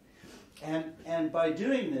looking at? And by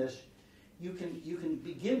doing this, you can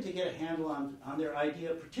begin to get a handle on their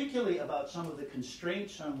idea, particularly about some of the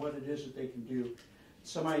constraints on what it is that they can do,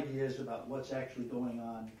 some ideas about what's actually going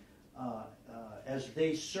on as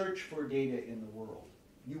they search for data in the world.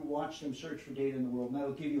 You watch them search for data in the world, and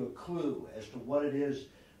that'll give you a clue as to what it is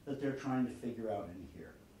that they're trying to figure out in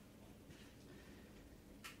here.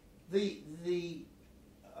 The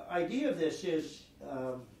idea of this is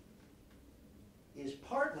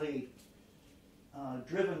partly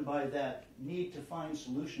driven by that need to find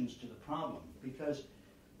solutions to the problem, because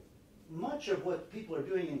much of what people are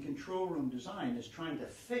doing in control room design is trying to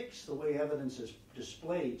fix the way evidence is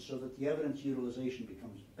displayed so that the evidence utilization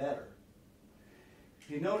becomes better. If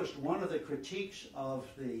you noticed, one of the critiques of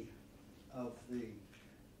the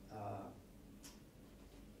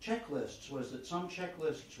checklists was that some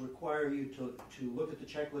checklists require you to look at the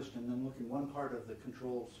checklist and then look in one part of the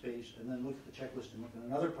control space and then look at the checklist and look in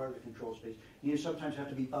another part of the control space. And you sometimes have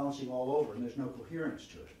to be bouncing all over and there's no coherence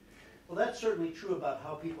to it. Well, that's certainly true about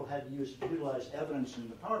how people had to utilize evidence in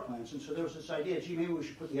the power plants. And so there was this idea, gee, maybe we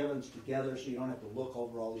should put the evidence together so you don't have to look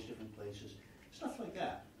over all these different places. Stuff like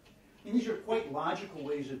that. I mean, these are quite logical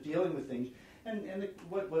ways of dealing with things. And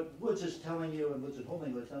what Woods is telling you, and Woods and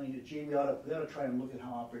Hollnagel are telling you, gee, we ought to try and look at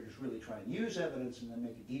how operators really try and use evidence and then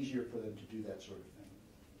make it easier for them to do that sort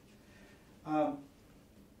of thing.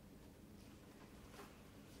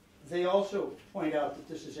 They also point out that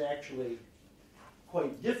this is actually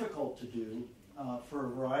quite difficult to do for a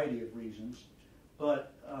variety of reasons,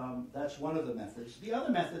 but that's one of the methods. The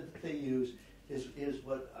other method that they use is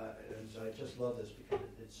what, and so I just love this because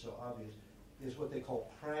it's so obvious, is what they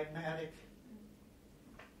call pragmatic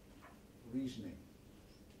reasoning.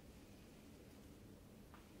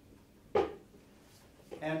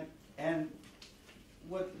 And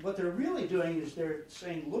what they're really doing is they're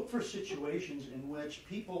saying, look for situations in which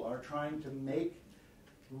people are trying to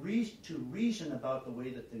reason about the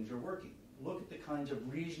way that things are working. Look at the kinds of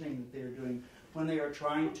reasoning that they're doing when they are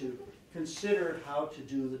trying to consider how to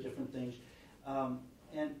do the different things.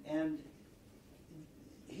 And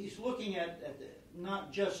he's looking at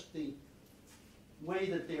not just the way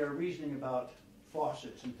that they are reasoning about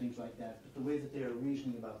faucets and things like that, but the way that they are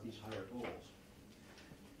reasoning about these higher goals.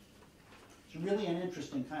 It's really an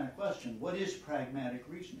interesting kind of question. What is pragmatic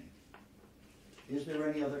reasoning? Is there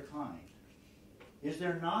any other kind? Is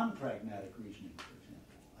there non-pragmatic reasoning, for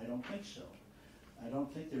example? I don't think so.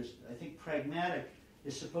 I think pragmatic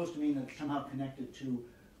is supposed to mean that it's somehow connected to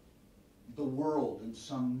the world in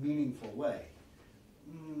some meaningful way.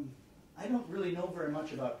 I don't really know very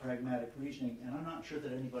much about pragmatic reasoning, and I'm not sure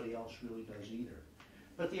that anybody else really does either.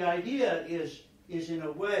 But the idea is in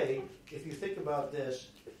a way, if you think about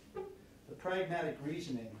this, the pragmatic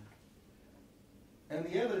reasoning and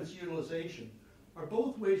the evidence utilization are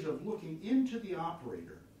both ways of looking into the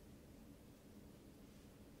operator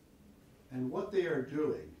and what they are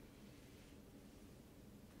doing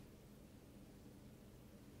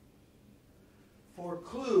for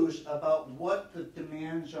clues about what the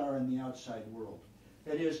demands are in the outside world.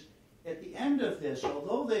 That is, at the end of this,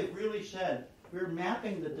 although they've really said we're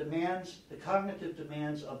mapping the demands, the cognitive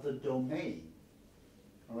demands of the domain,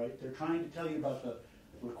 all right, they're trying to tell you about the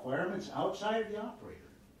requirements outside of the operator.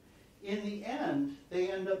 In the end,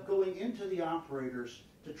 they end up going into the operators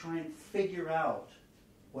to try and figure out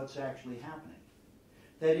what's actually happening.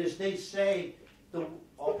 That is, they say,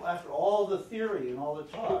 after all the theory and all the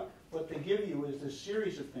talk, what they give you is this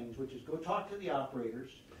series of things, which is go talk to the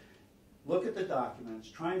operators, look at the documents,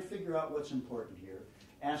 try and figure out what's important here,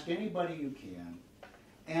 ask anybody you can,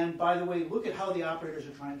 and by the way, look at how the operators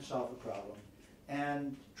are trying to solve the problem,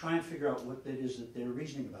 and try and figure out what it is that they're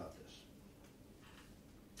reasoning about this.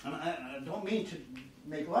 And I don't mean to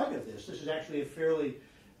make light of this. This is actually a fairly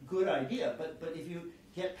good idea, but if you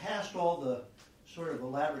get past all the sort of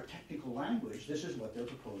elaborate technical language, this is what they're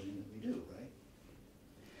proposing that we do, right?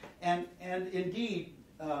 And indeed,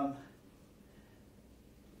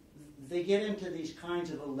 they get into these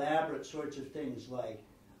kinds of elaborate sorts of things like,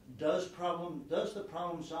 does the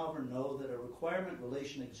problem solver know that a requirement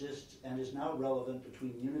relation exists and is now relevant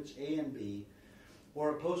between units A and B,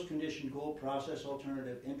 or a post-condition goal process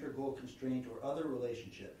alternative, inter-goal constraint, or other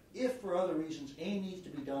relationship? If for other reasons A needs to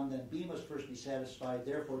be done, then B must first be satisfied,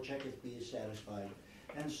 therefore check if B is satisfied,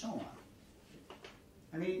 and so on.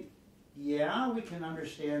 I mean, yeah, we can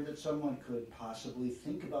understand that someone could possibly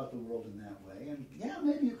think about the world in that way, and yeah,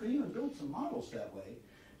 maybe you could even build some models that way,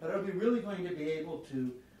 but are we really going to be able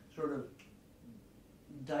to sort of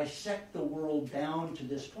dissect the world down to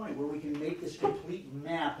this point where we can make this complete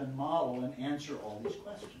map and model and answer all these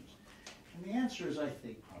questions? And the answer is, I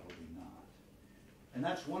think, probably not. And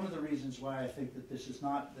that's one of the reasons why I think that this is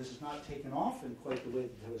not taken off in quite the way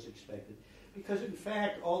that it was expected. Because in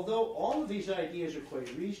fact, although all of these ideas are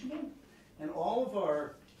quite reasonable, and all of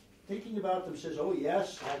our thinking about them says, oh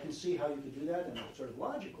yes, I can see how you could do that in a sort of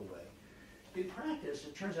logical way, in practice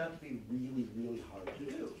it turns out to be really, really hard to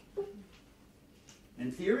do.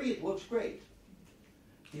 In theory, it looks great.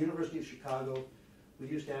 At the University of Chicago, we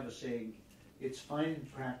used to have a saying, it's fine in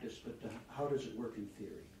practice, but how does it work in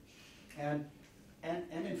theory? And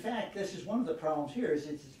in fact, this is one of the problems here, is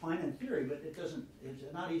it's fine in theory, but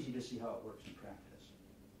it's not easy to see how it works in practice.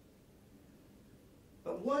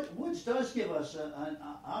 But what Woods does give us an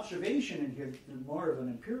observation in here, more of an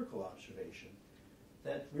empirical observation,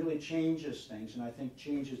 that really changes things, and I think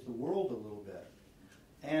changes the world a little bit.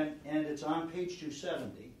 And it's on page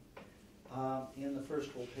 270 in the first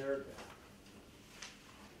full paragraph.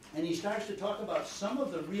 And he starts to talk about some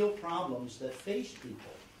of the real problems that face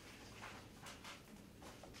people.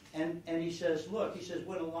 And he says, look,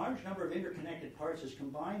 when a large number of interconnected parts is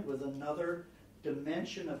combined with another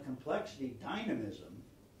dimension of complexity, dynamism,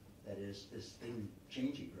 that is, this thing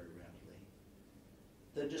changing very rapidly,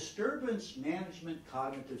 the disturbance management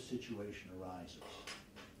cognitive situation arises.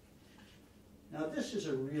 Now, this is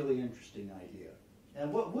a really interesting idea.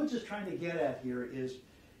 And what Woods is trying to get at here is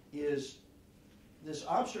this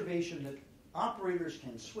observation that operators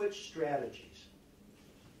can switch strategies.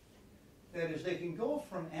 That is, they can go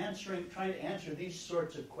from trying to answer these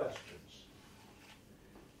sorts of questions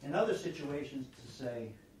in other situations to say,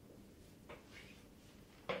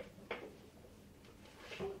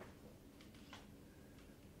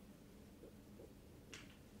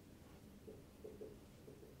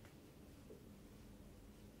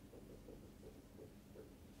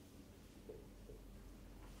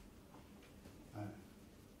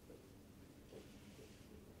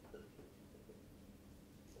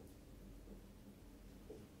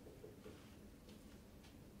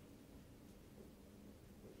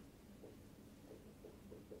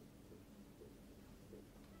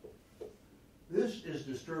 this is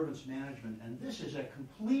disturbance management, and this is a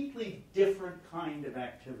completely different kind of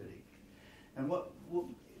activity. And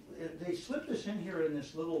they slip this in here in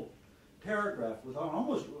this little paragraph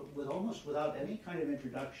almost without any kind of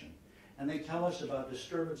introduction, and they tell us about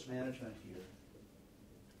disturbance management here.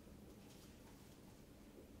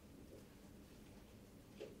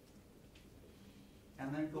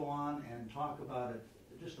 And then go on and talk about it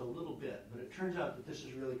just a little bit, but it turns out that this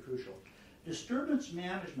is really crucial. Disturbance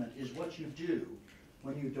management is what you do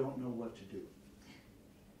when you don't know what to do.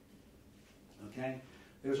 Okay?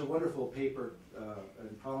 There's a wonderful paper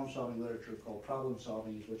in problem-solving literature called Problem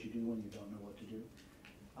Solving is What You Do When You Don't Know What to Do.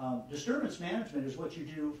 Disturbance management is what you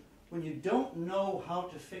do when you don't know how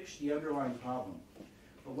to fix the underlying problem.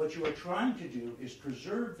 But what you are trying to do is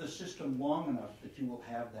preserve the system long enough that you will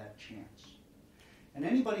have that chance. And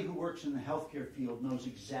anybody who works in the healthcare field knows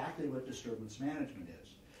exactly what disturbance management is.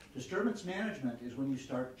 Disturbance management is when you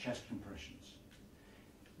start chest compressions.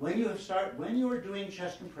 when you are doing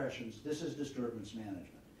chest compressions, this is disturbance management.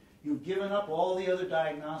 You've given up all the other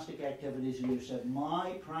diagnostic activities and you said,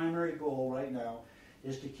 my primary goal right now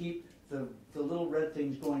is to keep the little red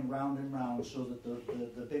things going round and round so that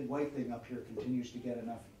the big white thing up here continues to get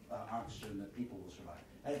enough oxygen that people will survive.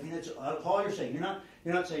 I mean, that's all you're saying.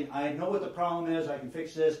 You're not saying, I know what the problem is, I can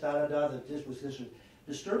fix this, that this was this.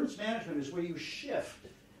 Disturbance management is where you shift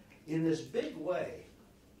in this big way,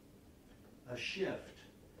 a shift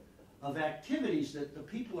of activities that the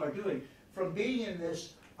people are doing from being in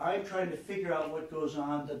this, I'm trying to figure out what goes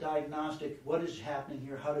on, the diagnostic, what is happening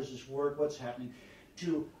here, how does this work, what's happening,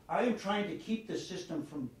 to I am trying to keep the system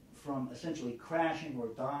from essentially crashing or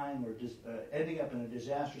dying or ending up in a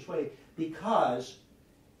disastrous way, because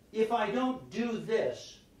if I don't do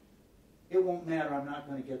this, it won't matter, I'm not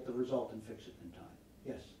going to get the result and fix it in time.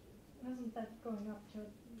 Yes? Isn't that going up to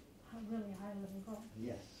a really high level goal?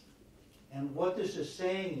 Yes. And what this is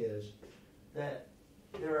saying is that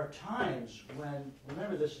there are times when,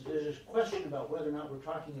 remember there's this question about whether or not we're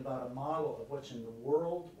talking about a model of what's in the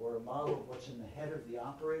world or a model of what's in the head of the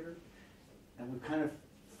operator. And we kind of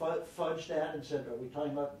fudged that and said, are we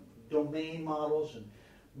talking about domain models and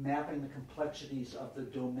mapping the complexities of the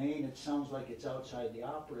domain? It sounds like it's outside the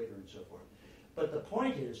operator and so forth. But the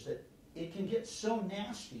point is that it can get so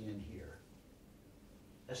nasty in here,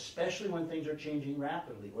 especially when things are changing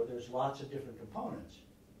rapidly or there's lots of different components,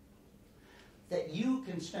 that you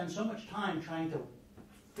can spend so much time trying to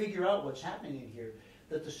figure out what's happening in here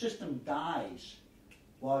that the system dies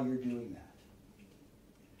while you're doing that.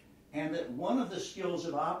 And that one of the skills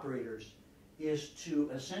of operators is to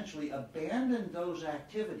essentially abandon those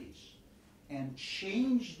activities and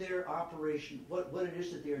change their operation, what it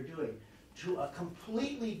is that they're doing, to a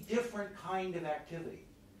completely different kind of activity,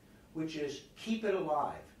 which is keep it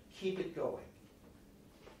alive, keep it going.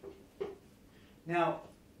 Now,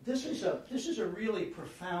 this is a really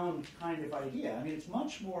profound kind of idea. I mean, it's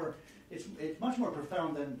much more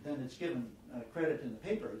profound than it's given credit in the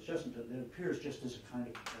paper. It appears just as a kind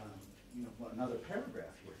of another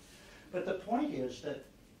paragraph here. But the point is that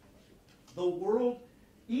the world,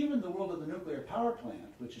 even the world of the nuclear power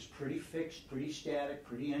plant, which is pretty fixed, pretty static,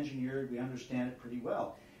 pretty engineered, we understand it pretty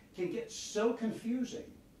well, can get so confusing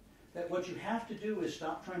that what you have to do is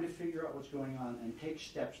stop trying to figure out what's going on and take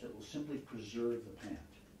steps that will simply preserve the plant.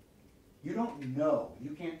 You don't know.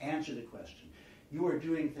 You can't answer the question. You are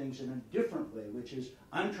doing things in a different way, which is,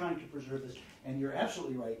 I'm trying to preserve this, and you're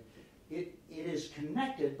absolutely right. It is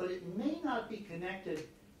connected, but it may not be connected.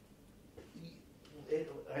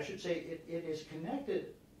 I should say it is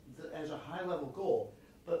connected as a high-level goal,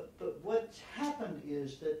 but what's happened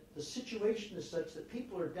is that the situation is such that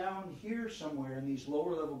people are down here somewhere in these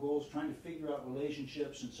lower-level goals trying to figure out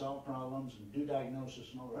relationships and solve problems and do diagnosis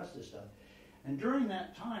and all the rest of this stuff. And during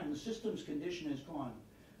that time, the system's condition has gone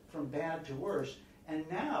from bad to worse. And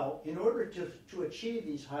now, in order to achieve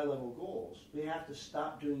these high-level goals, we have to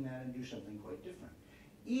stop doing that and do something quite different,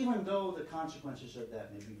 even though the consequences of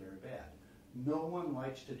that may be very bad. No one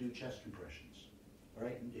likes to do chest compressions,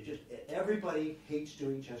 right? Everybody hates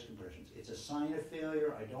doing chest compressions. It's a sign of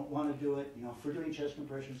failure. I don't want to do it. If we're doing chest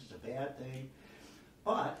compressions, it's a bad thing.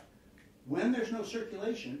 But when there's no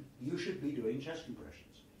circulation, you should be doing chest compressions.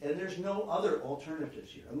 And there's no other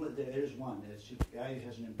alternatives here. There is one. It's a guy who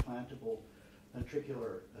has an implantable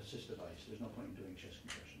ventricular assist device. There's no point in doing chest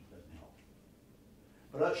compression. It doesn't help.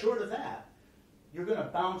 But short of that, you're going to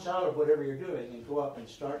bounce out of whatever you're doing and go up and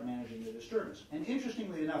start managing the disturbance. And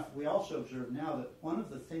interestingly enough, we also observe now that one of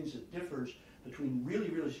the things that differs between really,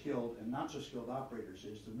 really skilled and not so skilled operators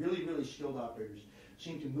is the really, really skilled operators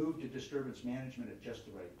seem to move to disturbance management at just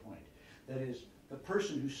the right point. That is, the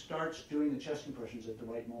person who starts doing the chest compressions at the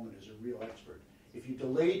right moment is a real expert. If you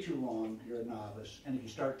delay too long, you're a novice, and if you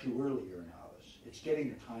start too early, you're a novice. It's getting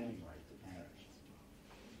your timing right that matters.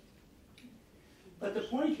 But the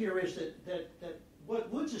point here is that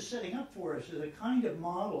what Woods is setting up for us is a kind of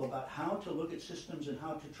model about how to look at systems and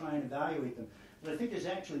how to try and evaluate them that I think is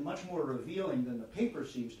actually much more revealing than the paper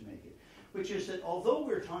seems to make it, which is that although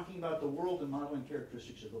we're talking about the world and modeling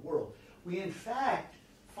characteristics of the world, we in fact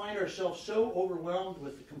find ourselves so overwhelmed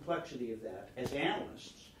with the complexity of that as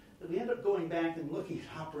analysts that we end up going back and looking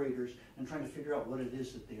at operators and trying to figure out what it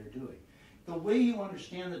is that they are doing. The way you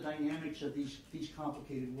understand the dynamics of these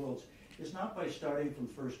complicated worlds is not by starting from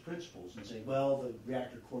first principles and saying, well, the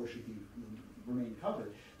reactor core should remain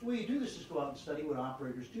covered. The way you do this is go out and study what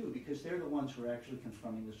operators do, because they're the ones who are actually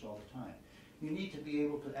confronting this all the time. You need to be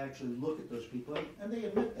able to actually look at those people, and they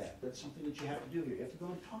admit that. That's something that you have to do here. You have to go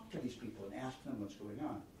and talk to these people and ask them what's going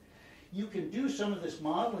on. You can do some of this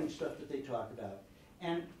modeling stuff that they talk about,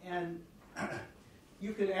 and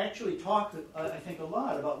you could actually talk, I think, a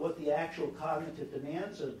lot about what the actual cognitive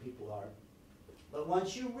demands of people are. But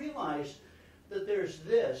once you realize that there's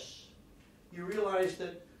this, you realize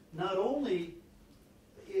that not only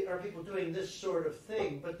are people doing this sort of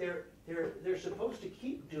thing, but they're supposed to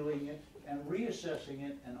keep doing it and reassessing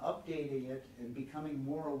it and updating it and becoming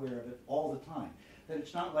more aware of it all the time. That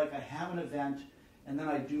it's not like I have an event and then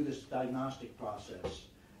I do this diagnostic process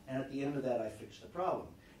and at the end of that I fix the problem.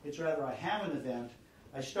 It's rather I have an event,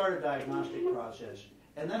 I start a diagnostic process,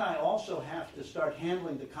 and then I also have to start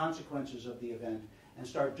handling the consequences of the event and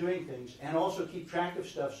start doing things and also keep track of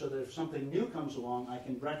stuff so that if something new comes along, I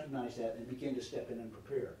can recognize that and begin to step in and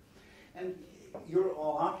prepare. And you're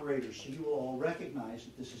all operators, so you will all recognize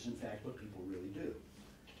that this is in fact what people really do.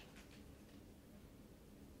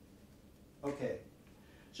 Okay,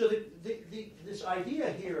 so this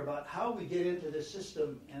idea here about how we get into this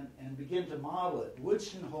system and begin to model it,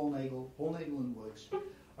 Woods and Hollnagel and Woods,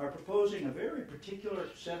 are proposing a very particular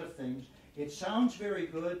set of things. It sounds very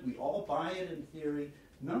good. We all buy it in theory.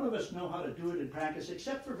 None of us know how to do it in practice,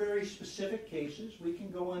 except for very specific cases. We can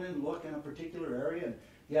go in and look in a particular area, and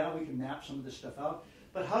yeah, we can map some of this stuff out.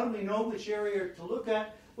 But how do we know which area to look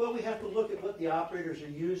at? Well, we have to look at what the operators are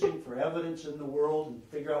using for evidence in the world and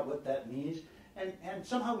figure out what that means. And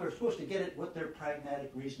somehow we're supposed to get at what their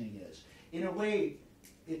pragmatic reasoning is. In a way,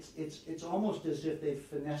 it's almost as if they've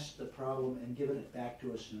finessed the problem and given it back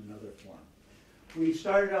to us in another form. We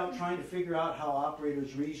started out trying to figure out how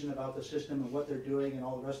operators reason about the system and what they're doing and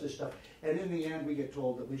all the rest of this stuff. And in the end, we get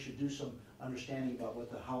told that we should do some understanding about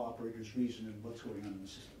how operators reason and what's going on in the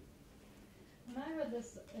system. When I read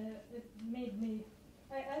this, it made me,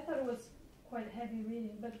 I thought it was quite heavy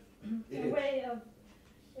reading, but it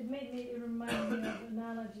reminded me of an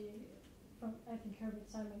analogy from, I think, Herbert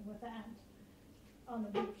Simon with the ant on the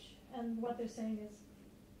beach. And what they're saying is,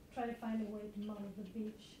 try to find a way to model the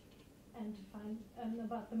beach and to find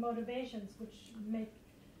about the motivations which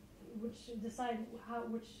decide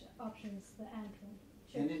which options the ant will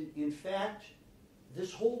choose. And in fact,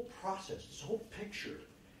 this whole process, this whole picture,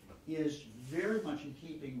 is very much in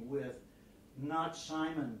keeping with not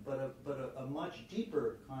Simon, but a much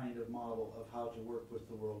deeper kind of model of how to work with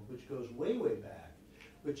the world, which goes way, way back,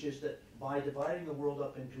 which is that by dividing the world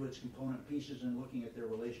up into its component pieces and looking at their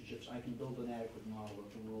relationships, I can build an adequate model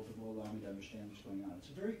of the world that will allow me to understand what's going on. It's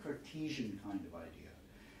a very Cartesian kind of idea.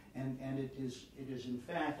 And it is in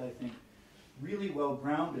fact, I think, really well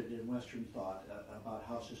grounded in Western thought about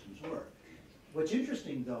how systems work. What's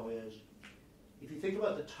interesting, though, is if you think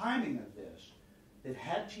about the timing of this, they've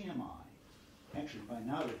had TMI. Actually, by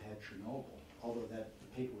now they've had Chernobyl, although the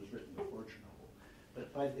paper was written before Chernobyl.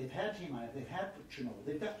 But they've had TMI, they've had Chernobyl.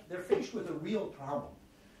 They're faced with a real problem.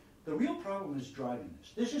 The real problem is driving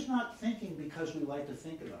this. This is not thinking because we like to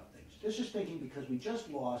think about things. This is thinking because we just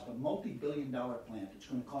lost a multi-billion-dollar plant. It's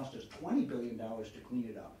going to cost us $20 billion to clean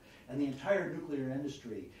it up. And the entire nuclear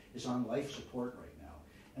industry is on life support right now.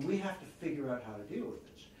 And we have to figure out how to deal with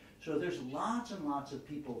this. So there's lots and lots of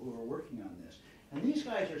people who are working on this. And these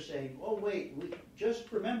guys are saying, oh, wait,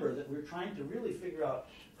 just remember that we're trying to really figure out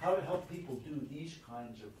how to help people do these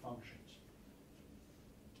kinds of functions.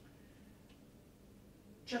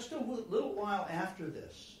 Just a little while after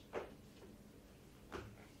this,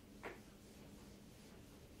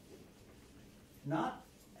 not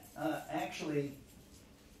actually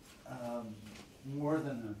more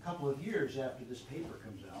than a couple of years after this paper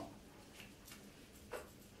comes out,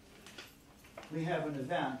 we have an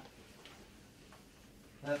event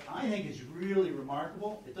that I think is really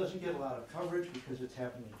remarkable. It doesn't get a lot of coverage because it's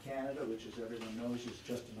happening in Canada, which, as everyone knows, is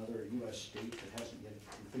just another U.S. state that hasn't yet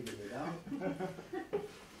figured it out.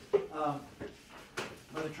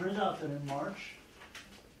 But it turns out that in March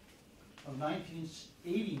of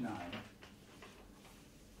 1989,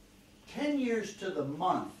 10 years to the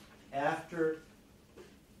month after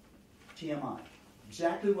TMI,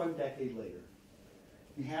 exactly 1 decade later,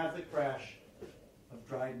 we have the crash of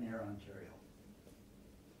Dryden Air Ontario.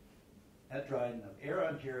 At Dryden of Air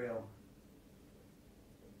Ontario,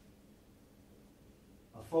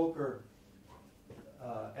 a Fokker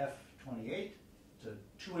F-28, it's a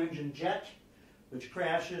 2-engine jet, which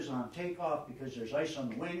crashes on takeoff because there's ice on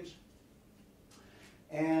the wings.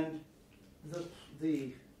 And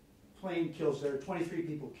the plane kills, there are 23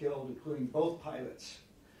 people killed, including both pilots.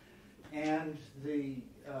 And the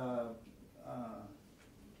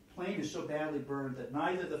plane is so badly burned that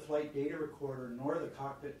neither the flight data recorder nor the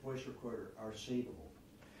cockpit voice recorder are savable.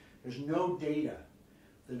 There's no data.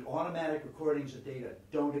 The automatic recordings of data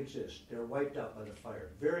don't exist. They're wiped out by the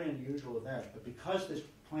fire. Very unusual event, but because this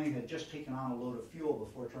plane had just taken on a load of fuel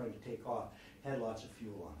before trying to take off, had lots of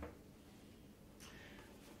fuel on it.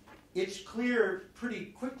 it's clear pretty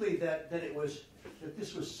quickly that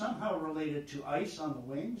this was somehow related to ice on the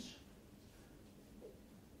wings.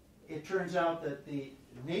 It turns out that the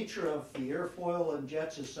nature of the airfoil and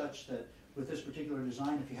jets is such that with this particular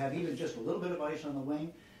design, if you have even just a little bit of ice on the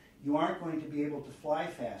wing, you aren't going to be able to fly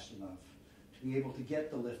fast enough to be able to get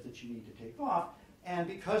the lift that you need to take off. And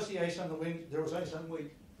because the ice on the wing, there was ice on the wing,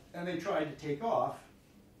 and they tried to take off,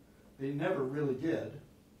 they never really did.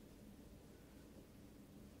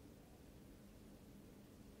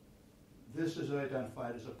 This is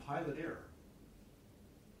identified as a pilot error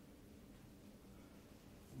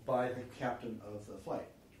by the captain of the flight.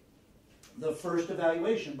 The first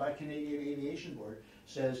evaluation by Canadian Aviation Board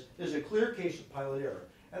says there's a clear case of pilot error.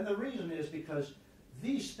 And the reason is because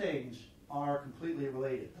these things are completely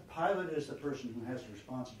related. The pilot is the person who has the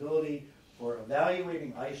responsibility for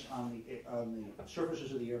evaluating ice on the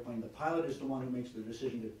surfaces of the airplane. The pilot is the one who makes the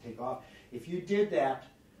decision to take off. If you did that,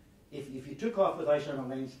 if you took off with ice on the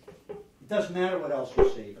wings, it doesn't matter what else you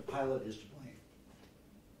say, the pilot is to blame.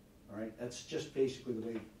 All right, that's just basically the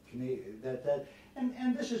way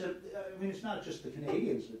and this is it's not just the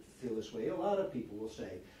Canadians that feel this way. A lot of people will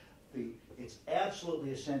say it's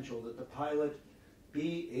absolutely essential that the pilot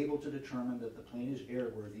be able to determine that the plane is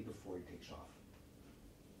airworthy before he takes off.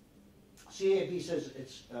 CAB says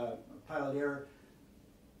it's pilot error.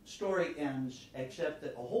 Story ends, except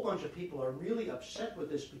that a whole bunch of people are really upset with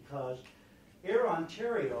this because Air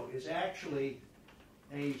Ontario is actually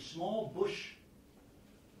a small bush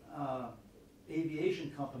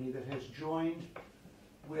aviation company that has joined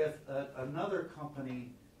with another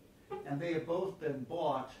company, and they have both been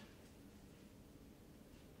bought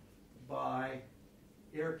by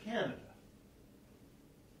Air Canada.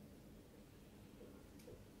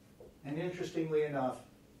 And interestingly enough,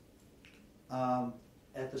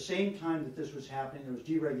 at the same time that this was happening, there was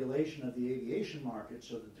deregulation of the aviation market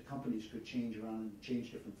so that the companies could change around and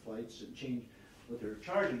change different flights and change what they were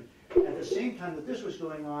charging. At the same time that this was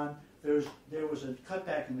going on, there was a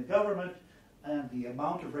cutback in the government, and the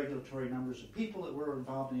amount of regulatory numbers of people that were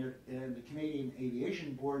involved in the Canadian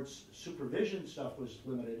Aviation Board's supervision stuff was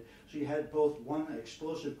limited. So you had both one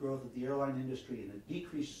explosive growth of the airline industry and a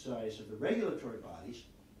decreased size of the regulatory bodies.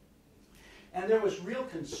 And there was real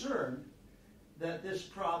concern that this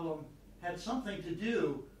problem had something to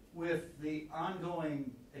do with the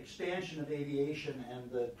ongoing expansion of aviation and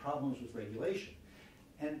the problems with regulation.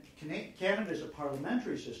 And Canada is a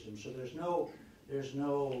parliamentary system, so there's no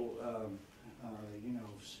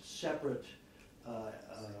separate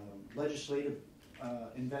legislative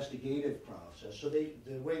investigative process. So the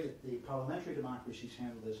way that the parliamentary democracies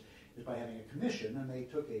handle this is by having a commission, and they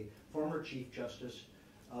took a former Chief Justice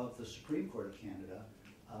of the Supreme Court of Canada,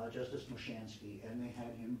 Justice Moshansky, and they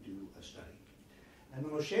had him do a study. And the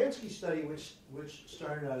Moshansky study, which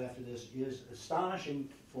started out after this, is astonishing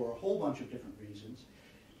for a whole bunch of different reasons.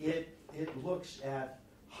 It looks at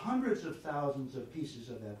hundreds of thousands of pieces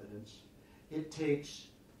of evidence. It takes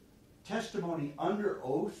testimony under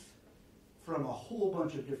oath from a whole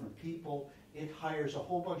bunch of different people. It hires a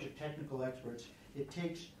whole bunch of technical experts. It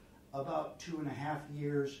takes about 2.5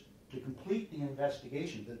 years to complete the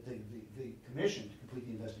investigation, the commission to complete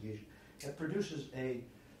the investigation. It produces a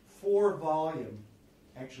 4-volume,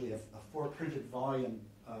 actually a 4-printed volume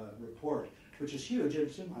report, which is huge.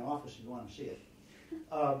 It's in my office if you want to see it.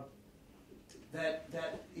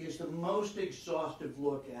 That is the most exhaustive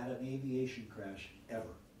look at an aviation crash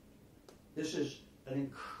ever. This is an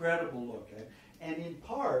incredible look at, and in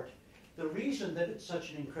part, the reason that it's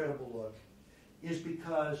such an incredible look is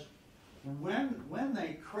because when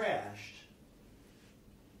they crashed,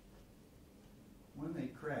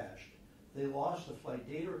 they lost the flight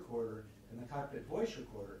data recorder and the cockpit voice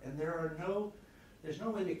recorder, and there's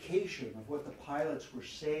no indication of what the pilots were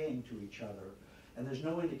saying to each other, and there's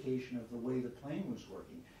no indication of the way the plane was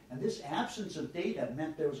working. And this absence of data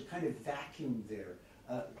meant there was a kind of vacuum there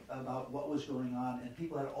about what was going on, and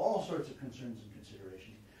people had all sorts of concerns and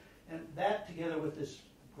considerations. And that, together with this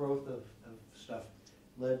growth of stuff,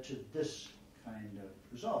 led to this kind of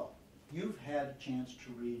result. You've had a chance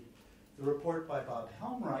to read the report by Bob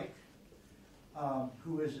Helmreich,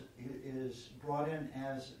 who is brought in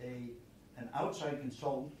as an outside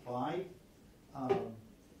consultant by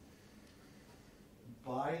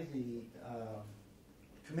the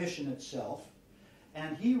commission itself,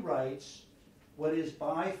 and he writes what is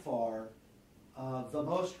by far the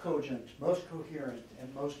most cogent, most coherent,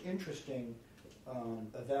 and most interesting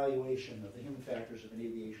evaluation of the human factors of an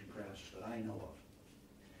aviation crash that I know of.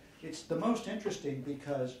 It's the most interesting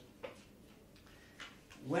because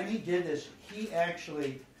when he did this, he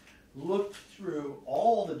actually looked through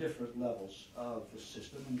all the different levels of the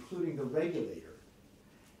system, including the regulator,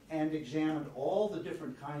 and examined all the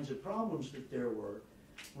different kinds of problems that there were.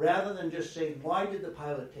 Rather than just saying, why did the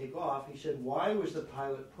pilot take off, he said, why was the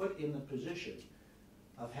pilot put in the position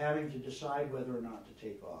of having to decide whether or not to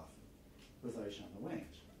take off with ice on the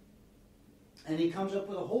wings? And he comes up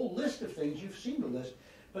with a whole list of things. You've seen the list.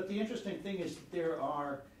 But the interesting thing is that there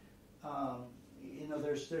are,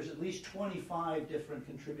 there's at least 25 different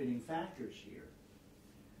contributing factors here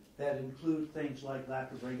that include things like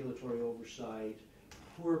lack of regulatory oversight,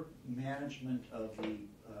 poor management of the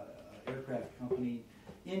aircraft company,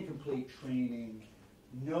 incomplete training,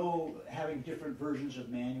 having different versions of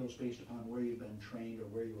manuals based upon where you've been trained or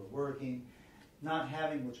where you were working, not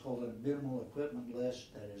having what's called a minimal equipment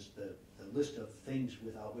list, that is the list of things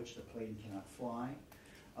without which the plane cannot fly,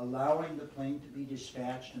 allowing the plane to be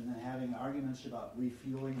dispatched and then having arguments about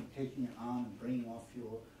refueling and taking it on and bringing off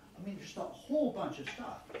fuel. I mean, just a whole bunch of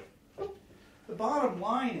stuff. The bottom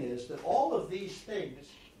line is that all of these things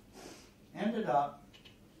ended up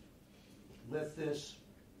with this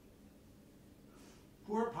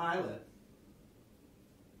poor pilot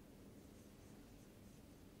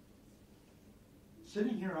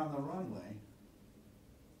sitting here on the runway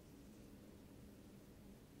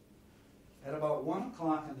at about 1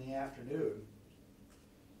 o'clock in the afternoon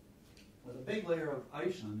with a big layer of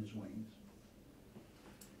ice on his wings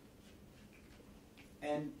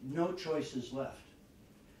and no choices left.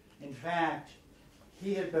 In fact,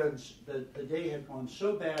 he had been, the day had gone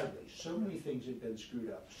so badly, so many things had been screwed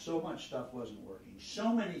up, so much stuff wasn't working,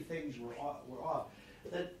 so many things were off,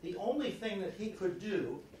 that the only thing that he could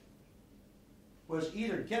do was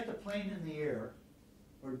either get the plane in the air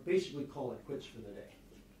or basically call it quits for the day.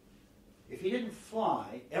 If he didn't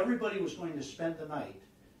fly, everybody was going to spend the night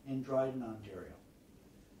in Dryden, Ontario.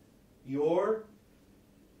 Your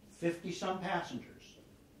 50-some passengers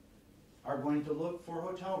are going to look for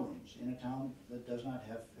hotel rooms in a town that does not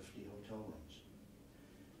have 50 hotel rooms.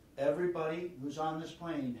 Everybody who's on this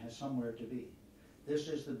plane has somewhere to be. This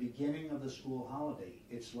is the beginning of the school holiday.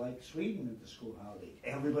 It's like Sweden at the school holiday.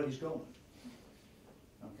 Everybody's going.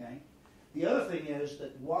 Okay? The other thing is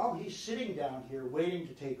that while he's sitting down here waiting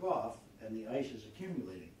to take off, and the ice is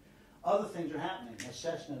accumulating, other things are happening. A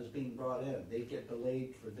Cessna is being brought in. They get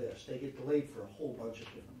delayed for this. They get delayed for a whole bunch of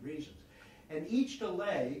different reasons. And each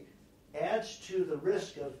delay adds to the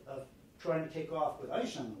risk of trying to take off with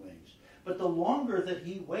ice on the wings. But the longer that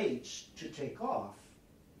he waits to take off,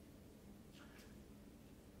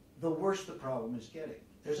 the worse the problem is getting.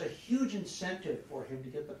 There's a huge incentive for him to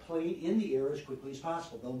get the plane in the air as quickly as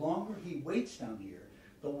possible. The longer he waits down here,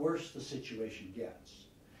 the worse the situation gets.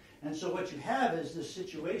 And so what you have is this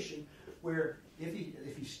situation where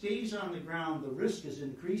if he stays on the ground, the risk is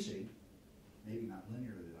increasing, maybe not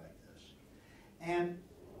linearly like this. And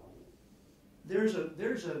there's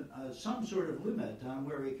some sort of limit on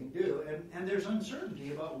where we can do, and there's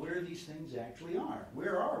uncertainty about where these things actually are.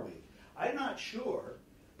 Where are we? I'm not sure,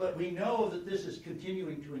 but we know that this is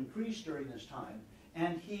continuing to increase during this time,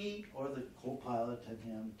 and he or the co-pilot and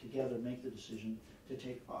him together make the decision to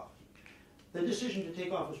take off. The decision to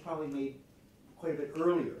take off was probably made quite a bit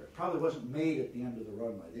earlier. It probably wasn't made at the end of the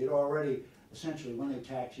runway. They'd already, essentially, when they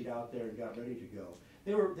taxied out there and got ready to go,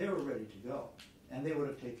 they were ready to go. And they would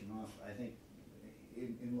have taken off, I think,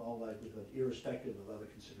 in all likelihood, irrespective of other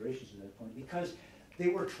considerations at that point, because they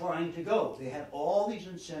were trying to go. They had all these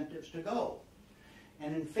incentives to go.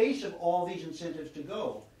 And in face of all these incentives to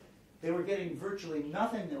go, they were getting virtually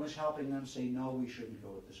nothing that was helping them say, no, we shouldn't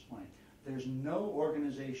go at this point. There's no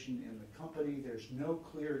organization in the company. There's no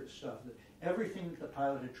clear stuff. Everything that the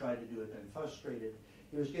pilot had tried to do had been frustrated.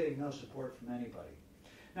 He was getting no support from anybody.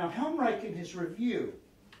 Now, Helmreich, in his review,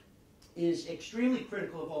 is extremely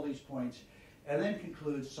critical of all these points, and then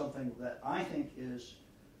concludes something that I think is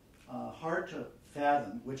hard to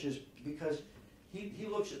fathom, which is because he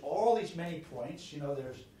looks at all these many points. You know,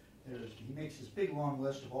 he makes this big long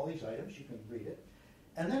list of all these items. You can read it.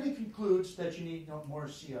 And then he concludes that you need no more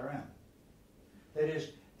CRM. That is,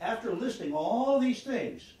 after listing all these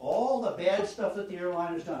things, all the bad stuff that the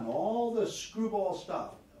airline has done, all the screwball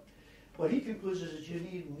stuff, what he concludes is that you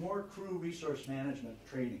need more crew resource management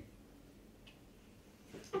training.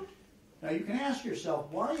 Now you can ask yourself,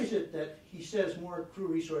 why is it that he says more crew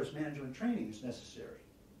resource management training is necessary?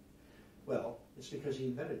 Well, it's because he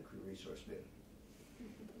invented crew resource management.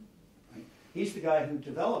 Right? He's the guy who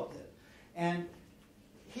developed it. And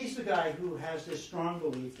he's the guy who has this strong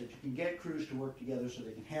belief that you can get crews to work together so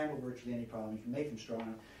they can handle virtually any problem. You can make them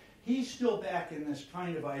strong. He's still back in this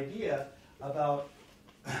kind of idea about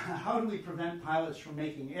how do we prevent pilots from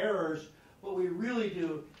making errors What we really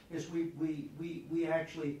do is we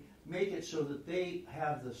actually make it so that they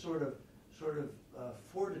have the sort of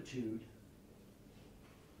fortitude,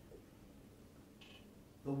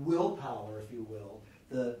 the willpower, if you will,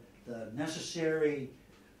 the necessary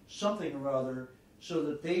something or other, so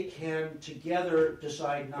that they can together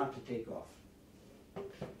decide not to take off.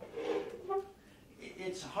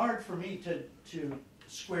 It's hard for me to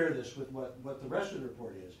square this with what the rest of the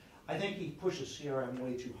report is. I think he pushes CRM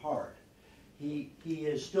way too hard. He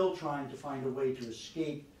is still trying to find a way to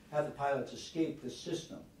escape, have the pilots escape this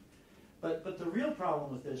system. But the real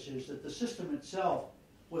problem with this is that the system itself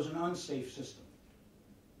was an unsafe system.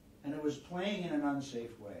 And it was playing in an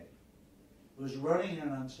unsafe way. It was running in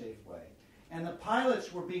an unsafe way. And the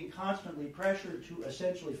pilots were being constantly pressured to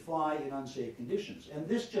essentially fly in unsafe conditions. And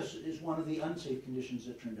this just is one of the unsafe conditions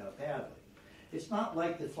that turned out badly. It's not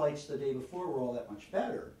like the flights the day before were all that much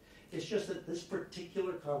better. It's just that this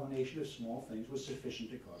particular combination of small things was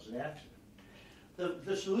sufficient to cause an accident.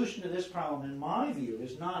 The solution to this problem, in my view,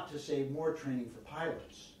 is not to say more training for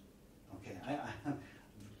pilots. Okay,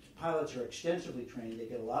 pilots are extensively trained. They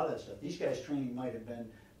get a lot of that stuff. These guys' training might have been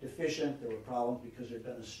deficient. There were problems because there had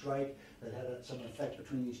been a strike that had some effect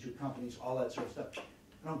between these two companies, all that sort of stuff.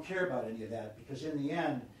 I don't care about any of that because in the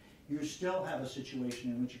end, you still have a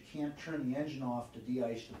situation in which you can't turn the engine off to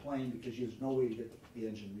de-ice the plane because there's no way to get the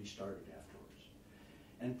engine restarted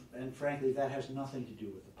afterwards. And frankly, that has nothing to do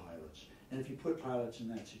with the pilots. And if you put pilots in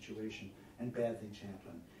that situation and bad things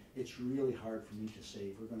happen, it's really hard for me to say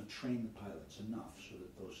if we're going to train the pilots enough so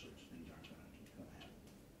that those sorts of things aren't going to happen.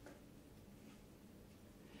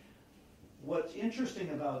 What's interesting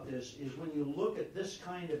about this is when you look at this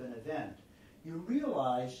kind of an event, you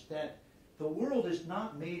realize that the world is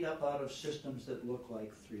not made up out of systems that look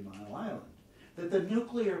like 3 Mile Island. That the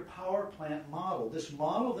nuclear power plant model, this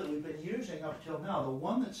model that we've been using up till now, the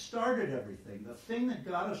one that started everything, the thing that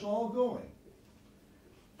got us all going,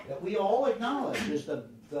 that we all acknowledge is the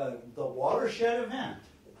watershed event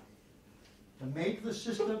to make the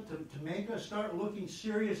system, to make us start looking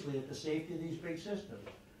seriously at the safety of these big systems.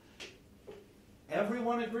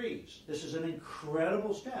 Everyone agrees this is an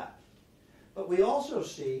incredible step. But we also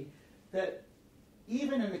see that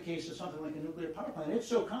even in the case of something like a nuclear power plant, it's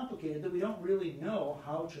so complicated that we don't really know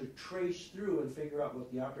how to trace through and figure out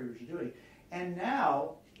what the operators are doing. And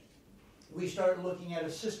now we start looking at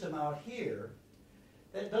a system out here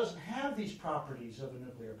that doesn't have these properties of a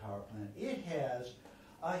nuclear power plant. It has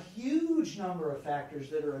a huge number of factors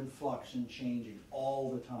that are in flux and changing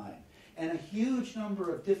all the time, and a huge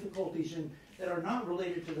number of difficulties that are not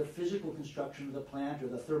related to the physical construction of the plant or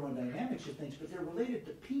the thermodynamics of things, but they're related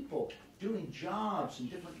to people doing jobs in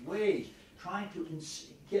different ways, trying to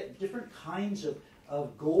get different kinds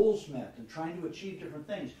of goals met and trying to achieve different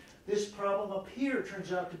things. This problem up here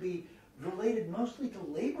turns out to be related mostly to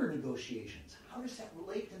labor negotiations. How does that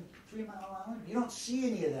relate to 3 Mile Island? You don't see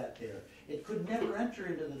any of that there. It could never enter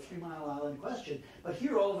into the 3 Mile Island question. But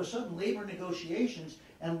here, all of a sudden, labor negotiations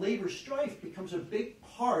and labor strife becomes a big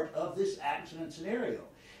part of this accident scenario.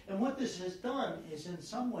 And what this has done is, in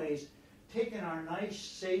some ways, taken our nice,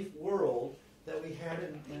 safe world that we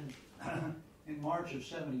had in March of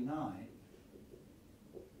 '79,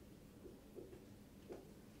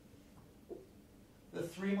 the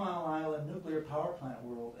 3 Mile Island nuclear power plant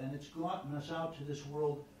world, and it's gotten us out to this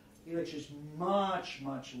world which is much,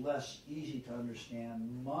 much less easy to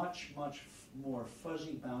understand, much, much more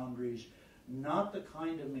fuzzy boundaries, not the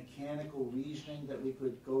kind of mechanical reasoning that we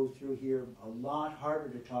could go through here, a lot harder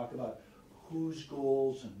to talk about whose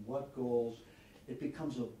goals and what goals. It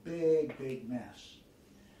becomes a big, big mess.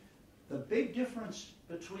 The big difference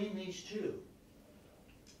between these two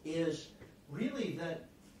is really that,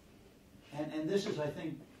 and this is, I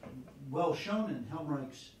think, well shown in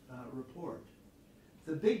Helmreich's report,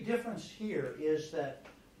 the big difference here is that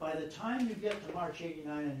by the time you get to March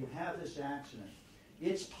 '89 and you have this accident,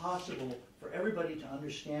 it's possible for everybody to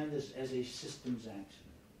understand this as a systems accident.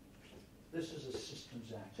 This is a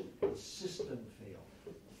systems accident. The system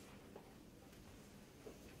failed.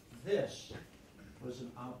 This was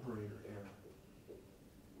an operator error.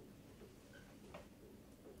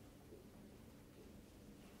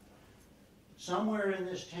 Somewhere in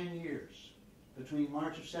this 10 years, between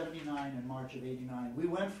March of '79 and March of '89, we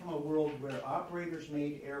went from a world where operators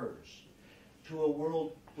made errors to a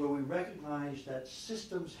world where we recognize that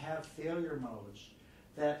systems have failure modes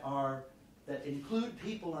that include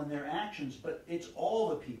people and their actions, but it's all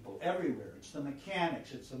the people everywhere. It's the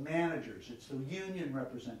mechanics, it's the managers, it's the union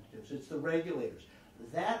representatives, it's the regulators.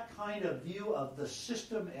 That kind of view of the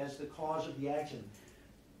system as the cause of the accident,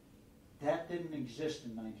 that didn't exist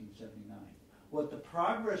in 1979. what the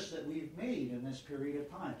progress that we've made in this period of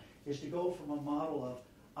time is to go from a model of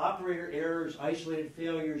operator errors, isolated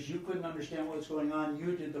failures, you couldn't understand what was going on,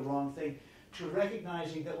 you did the wrong thing, to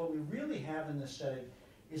recognizing that what we really have in this setting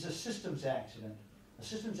is a systems accident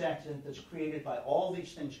that's created by all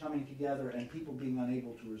these things coming together and people being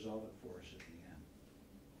unable to resolve it for us at the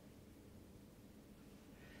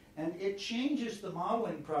end. And it changes the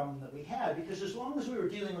modeling problem that we had, because as long as we were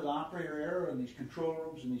dealing with operator error in these control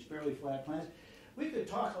rooms and these fairly flat plans, we could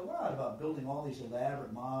talk a lot about building all these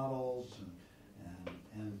elaborate models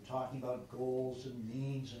and talking about goals and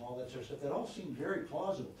means and all that sort of stuff. That all seemed very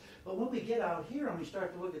plausible. But when we get out here and we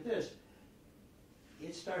start to look at this,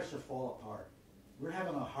 it starts to fall apart. We're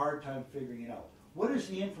having a hard time figuring it out. What is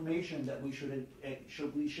the information that we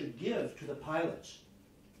should give to the pilots?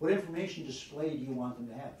 What information display do you want them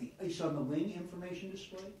to have? The ice on the wing information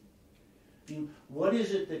display? What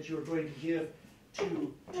is it that you're going to give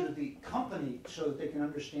to the company so that they can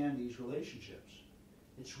understand these relationships?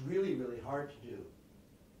 It's really, really hard to do.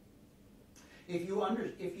 If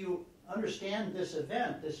you understand this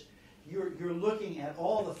event, you're looking at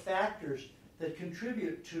all the factors that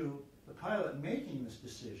contribute to the pilot making this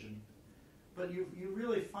decision, but you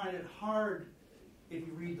really find it hard if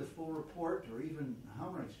you read the full report or even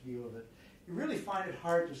Hellmerich's view of it. You really find it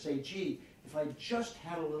hard to say, gee, if I just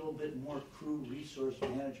had a little bit more crew resource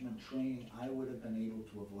management training, I would have been able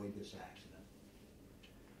to avoid this accident.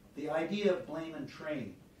 The idea of blame and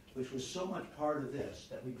train, which was so much part of this,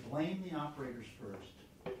 that we blame the operators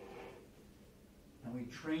first, and we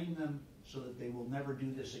train them so that they will never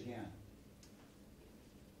do this again.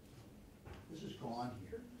 This is gone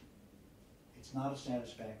here. It's not a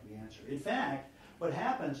satisfactory answer. In fact, what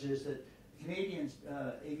happens is that the Canadian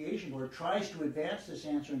Aviation Board tries to advance this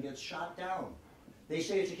answer and gets shot down. They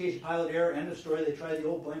say it's a case of pilot error, end of story. They try the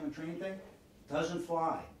old blame and train thing. Doesn't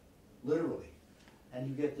fly, literally. And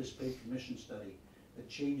you get this big commission study that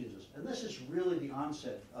changes us. And this is really the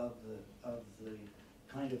onset of the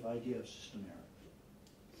kind of idea of system error.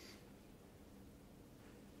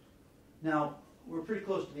 Now, we're pretty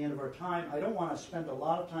close to the end of our time. I don't want to spend a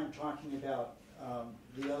lot of time talking about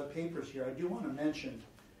the other papers here. I do want to mention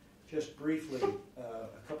just briefly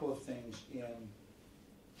a couple of things in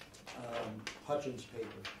Hutchins'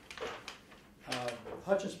 paper.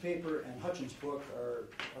 Hutchins' paper and Hutchins' book are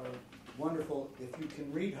wonderful. If you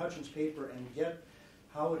can read Hutchins' paper and get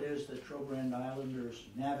how it is that Trobriand Islanders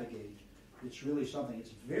navigate, it's really something.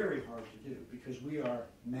 It's very hard to do because we are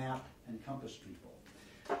map and compass people.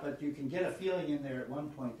 But you can get a feeling in there at one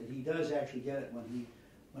point that he does actually get it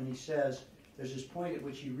when he says there's this point at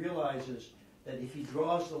which he realizes that if he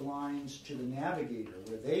draws the lines to the navigator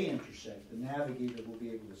where they intersect, the navigator will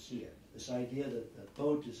be able to see it. This idea that the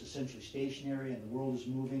boat is essentially stationary and the world is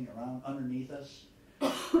moving around underneath us,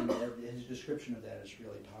 and his description of that is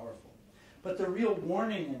really powerful. But the real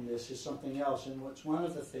warning in this is something else, and what's one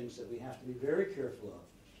of the things that we have to be very careful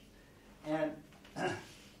of. And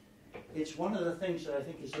it's one of the things that I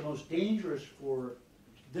think is the most dangerous for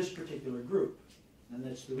this particular group, and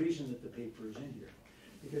that's the reason that the paper is in here.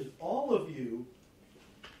 Because all of you,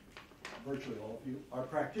 virtually all of you, are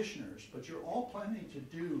practitioners, but you're all planning to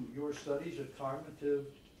do your studies of cognitive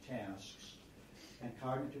tasks and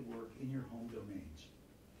cognitive work in your home domains.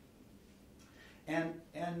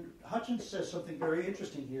 And Hutchins says something very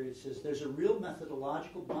interesting here. It says there's a real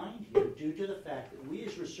methodological bind here due to the fact that we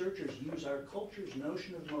as researchers use our culture's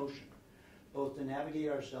notion of motion, both to navigate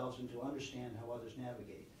ourselves and to understand how others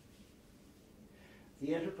navigate.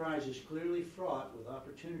 The enterprise is clearly fraught with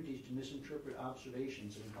opportunities to misinterpret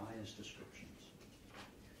observations and bias descriptions.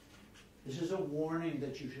 This is a warning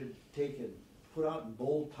that you should take and put out in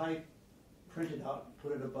bold type, print it out, and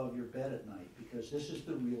put it above your bed at night, because this is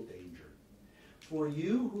the real danger. For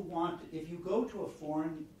you who want, if you go to a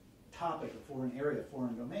foreign topic, a foreign area, a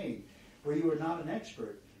foreign domain, where you are not an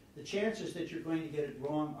expert, the chances that you're going to get it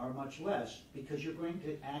wrong are much less, because you're going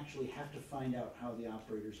to actually have to find out how the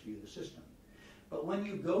operators view the system. But when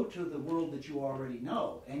you go to the world that you already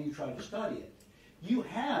know and you try to study it, you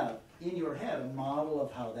have in your head a model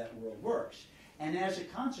of how that world works. And as a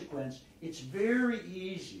consequence, it's very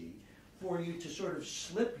easy for you to sort of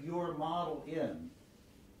slip your model in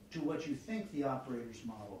to what you think the operator's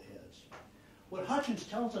model is. What Hutchins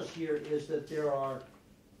tells us here is that there are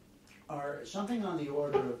something on the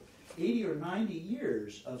order of 80 or 90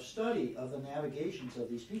 years of study of the navigations of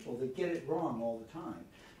these people that get it wrong all the time,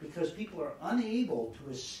 because people are unable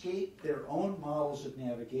to escape their own models of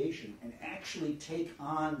navigation and actually take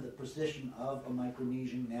on the position of a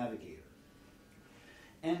Micronesian navigator.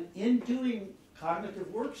 And in doing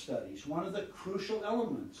cognitive work studies, one of the crucial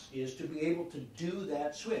elements is to be able to do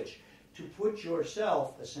that switch, to put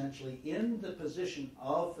yourself essentially in the position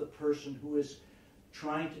of the person who is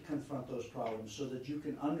trying to confront those problems so that you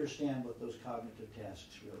can understand what those cognitive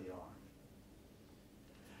tasks really are.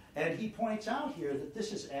 And he points out here that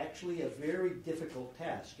this is actually a very difficult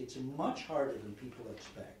task. It's much harder than people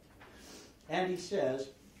expect. And he says,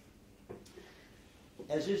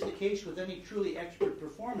 as is the case with any truly expert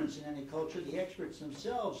performance in any culture, the experts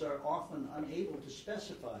themselves are often unable to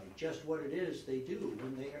specify just what it is they do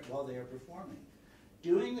while they are performing.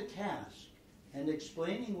 Doing the task and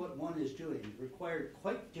explaining what one is doing required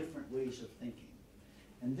quite different ways of thinking.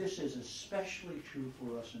 And this is especially true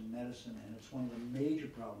for us in medicine, and it's one of the major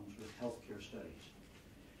problems with healthcare studies.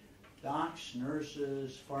 Docs,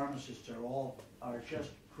 nurses, pharmacists are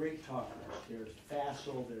just great talkers. They're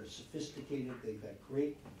facile, they're sophisticated, they've got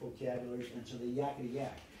great vocabularies, and so they yakety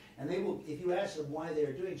yak. And they will, if you ask them why they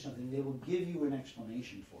are doing something, they will give you an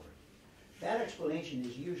explanation for it. That explanation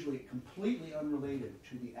is usually completely unrelated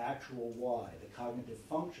to the actual why, the cognitive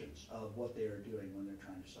functions of what they are doing when they're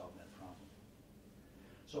trying to solve that problem.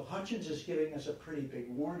 So Hutchins is giving us a pretty big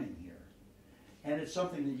warning here. And it's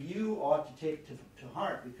something that you ought to take to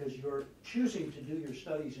heart because you're choosing to do your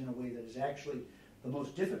studies in a way that is actually the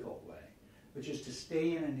most difficult way, which is to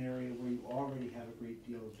stay in an area where you already have a great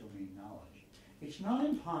deal of domain knowledge. It's not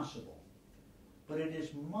impossible, but it is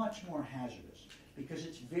much more hazardous because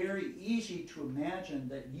it's very easy to imagine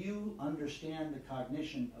that you understand the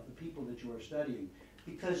cognition of the people that you are studying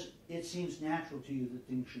because it seems natural to you that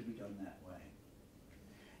things should be done that way.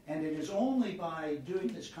 And it is only by doing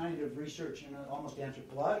this kind of research in an almost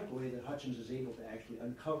anthropological way that Hutchins is able to actually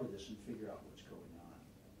uncover this and figure out what's going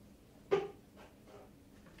on.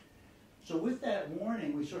 So with that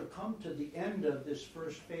warning, we sort of come to the end of this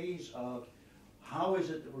first phase of how is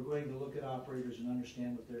it that we're going to look at operators and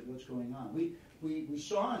understand what's going on. We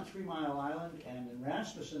saw on 3 Mile Island and in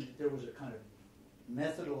Rasmussen that there was a kind of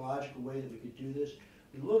methodological way that we could do this.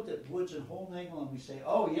 We looked at Woods and Hollnagel and we say,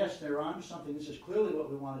 oh yes, they're onto something. This is clearly what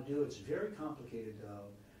we want to do. It's very complicated though.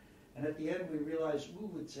 And at the end we realized,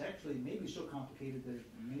 ooh, it's actually maybe so complicated that it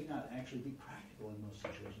may not actually be practical in most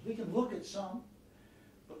situations. We can look at some,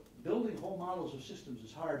 but building whole models of systems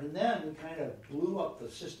is hard. And then we kind of blew up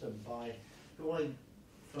the system by going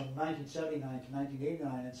from 1979 to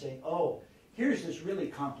 1989 and saying, oh, here's this really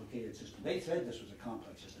complicated system. They said this was a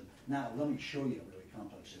complex system. Now let me show you a really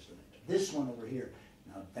complex system. This one over here.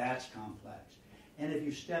 Now that's complex. And if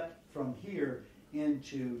you step from here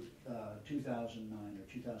into 2009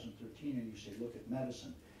 or 2013 and you say, look at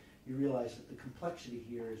medicine, you realize that the complexity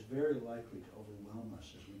here is very likely to overwhelm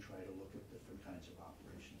us as we try to look at different kinds of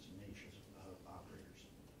operations and natures of operators.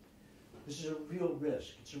 This is a real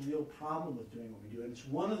risk. It's a real problem with doing what we do. And it's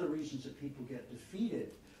one of the reasons that people get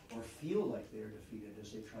defeated or feel like they're defeated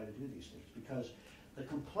as they try to do these things, because the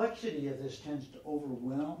complexity of this tends to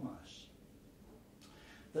overwhelm us.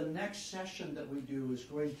 The next session that we do is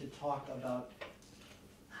going to talk about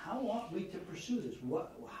how ought we to pursue this?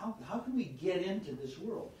 How can we get into this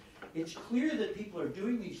world? It's clear that people are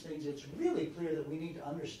doing these things. It's really clear that we need to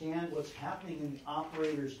understand what's happening in the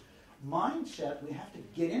operator's mindset. We have to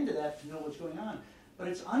get into that to know what's going on. But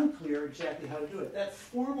it's unclear exactly how to do it. That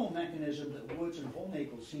formal mechanism that Woods and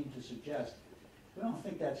Hollnagel seem to suggest, we don't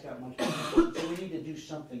think that's got much potential. So we need to do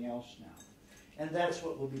something else now. And that's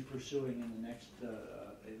what we'll be pursuing in the next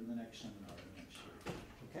seminar next year.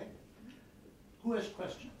 Okay? Who has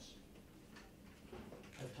questions?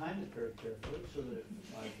 I've timed it very carefully so that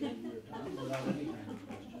if I give you your time without any kind of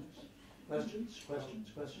questions.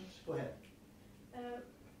 Questions? Go ahead.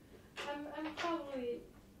 I'm probably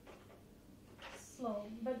slow,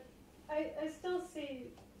 but I still see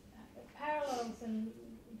parallels in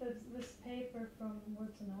this paper from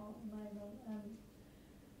Woods and Hollnagel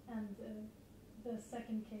and the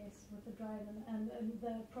second case with the Dryden and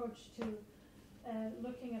the approach to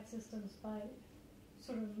looking at systems by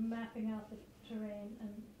sort of mapping out the terrain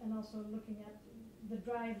and also looking at the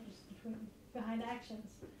drivers behind actions.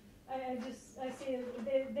 I see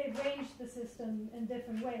they've ranged the system in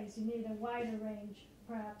different ways. You need a wider range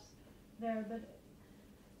perhaps there, but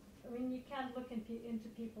I mean you can't look into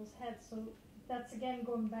people's heads, so that's again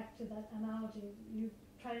going back to that analogy. You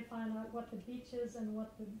try to find out what the beach is and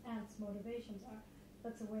what the ants' motivations are.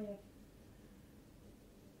 That's a way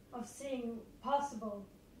of seeing possible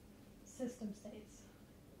system states.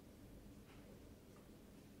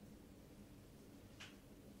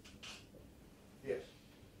 Yes.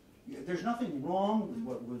 There's nothing wrong with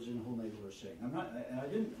what Woods and Hollnagel are saying. I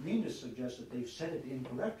didn't mean to suggest that they've said it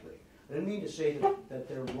incorrectly. I didn't mean to say that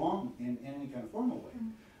they're wrong in any kind of formal way.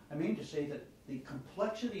 I mean to say that the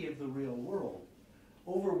complexity of the real world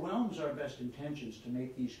overwhelms our best intentions to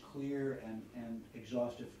make these clear and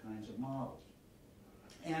exhaustive kinds of models.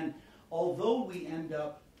 And although we end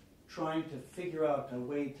up trying to figure out a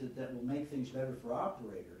way that will make things better for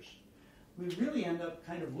operators, we really end up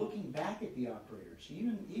kind of looking back at the operators.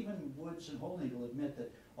 Even Woods and Hollnagel admit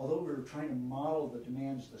that although we were trying to model the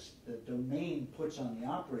demands the domain puts on the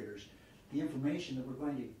operators, the information that we're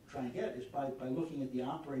going to try and get is by looking at the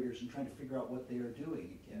operators and trying to figure out what they are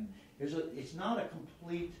doing again. It's not a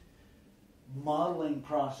complete modeling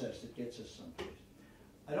process that gets us someplace.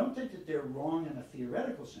 I don't think that they're wrong in a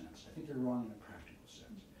theoretical sense. I think they're wrong in a practical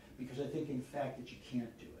sense. Because I think, in fact, that you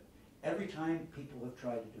can't do it. Every time people have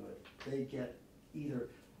tried to do it, they get either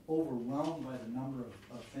overwhelmed by the number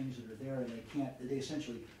of things that are there, and they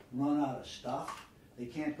essentially run out of stuff. They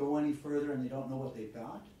can't go any further, and they don't know what they've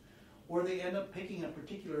got. Or they end up picking a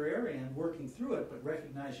particular area and working through it, but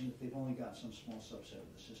recognizing that they've only got some small subset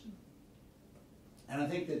of the system. And I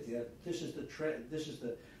think that this is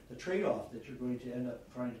the trade-off that you're going to end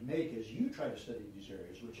up trying to make as you try to study these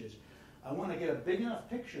areas, which is, I want to get a big enough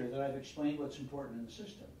picture that I've explained what's important in the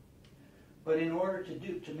system. But in order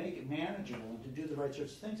to make it manageable and to do the right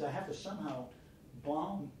sorts of things, I have to somehow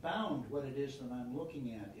bound what it is that I'm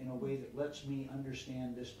looking at in a way that lets me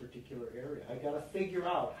understand this particular area. I've got to figure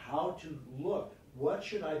out how to look. What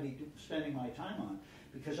should I be spending my time on?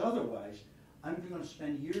 Because otherwise, I'm going to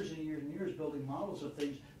spend years and years and years building models of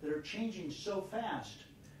things that are changing so fast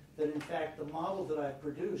that, in fact, the model that I've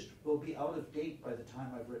produced will be out of date by the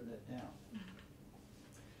time I've written it down.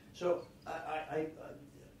 So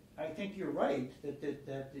I think you're right that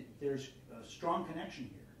there's a strong connection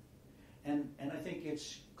here. And I think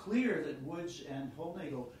it's clear that Woods and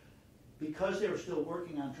Hollnagel, because they were still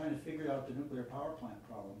working on trying to figure out the nuclear power plant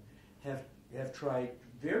problem, have tried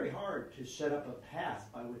very hard to set up a path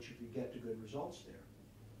by which you could get to good results there.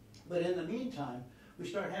 But in the meantime, we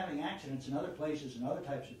start having accidents in other places and other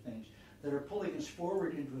types of things that are pulling us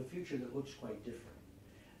forward into a future that looks quite different.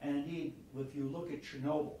 And indeed, if you look at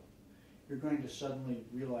Chernobyl, you're going to suddenly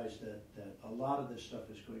realize that a lot of this stuff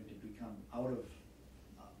is going to become out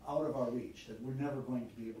of our reach, that we're never going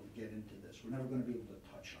to be able to get into this. We're never going to be able to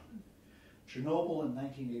touch on it. Chernobyl in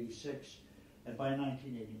 1986, and by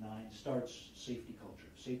 1989, starts safety culture.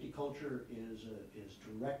 Safety culture is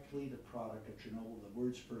directly the product of Chernobyl. The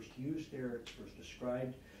word's first used there, it's first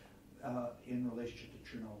described in relationship to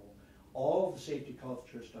Chernobyl. All of the safety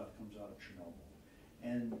culture stuff comes out of Chernobyl.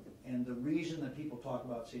 And the reason that people talk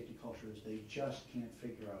about safety culture is they just can't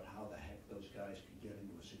figure out how the heck those guys could get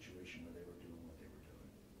into a situation where they were doing what they were doing.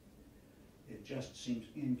 It just seems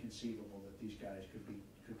inconceivable that these guys could be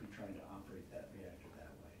trying to operate that reactor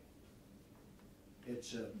that way.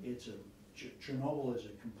 Chernobyl is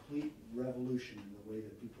a complete revolution in the way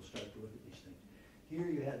that people start to look at these things. Here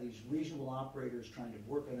you had these reasonable operators trying to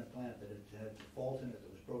work on a plant that had a fault in it that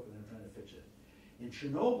was broken and trying to fix it. In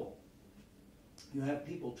Chernobyl, you have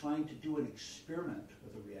people trying to do an experiment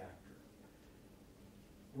with a reactor,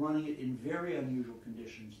 running it in very unusual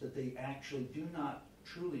conditions that they actually do not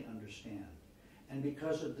truly understand. And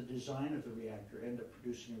because of the design of the reactor, end up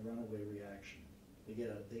producing a runaway reaction. They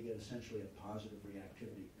get essentially a positive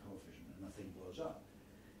reactivity coefficient and nothing blows up.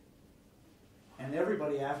 And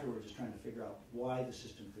everybody afterwards is trying to figure out why the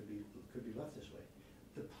system could be left this way.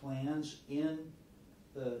 The plans in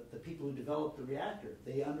the people who developed the reactor,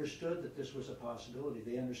 they understood that this was a possibility.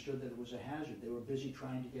 They understood that it was a hazard. They were busy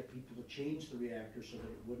trying to get people to change the reactor so that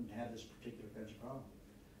it wouldn't have this particular kinds of problem.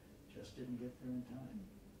 Just didn't get there in time.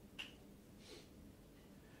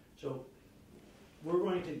 So we're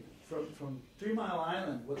going to, from 3 Mile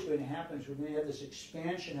Island, what's going to happen is we're going to have this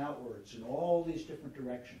expansion outwards in all these different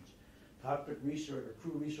directions. Cockpit resource, or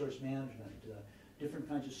crew resource management, different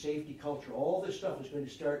kinds of safety culture, all this stuff is going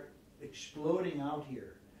to start exploding out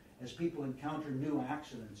here as people encounter new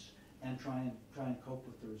accidents and try and cope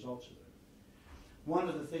with the results of it. One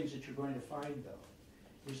of the things that you're going to find,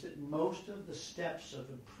 though, is that most of the steps of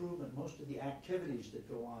improvement, most of the activities that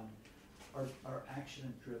go on are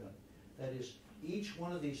accident-driven. That is, each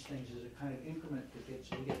one of these things is a kind of increment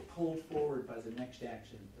that we get pulled forward by the next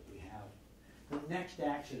accident that we have. The next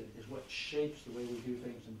accident is what shapes the way we do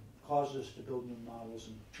things and causes us to build new models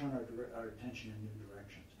and turn our attention in new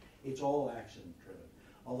directions. It's all accident-driven.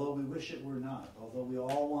 Although we wish it were not, although we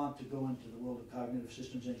all want to go into the world of cognitive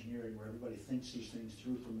systems engineering where everybody thinks these things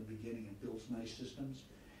through from the beginning and builds nice systems,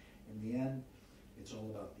 in the end, it's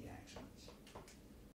all about the accidents.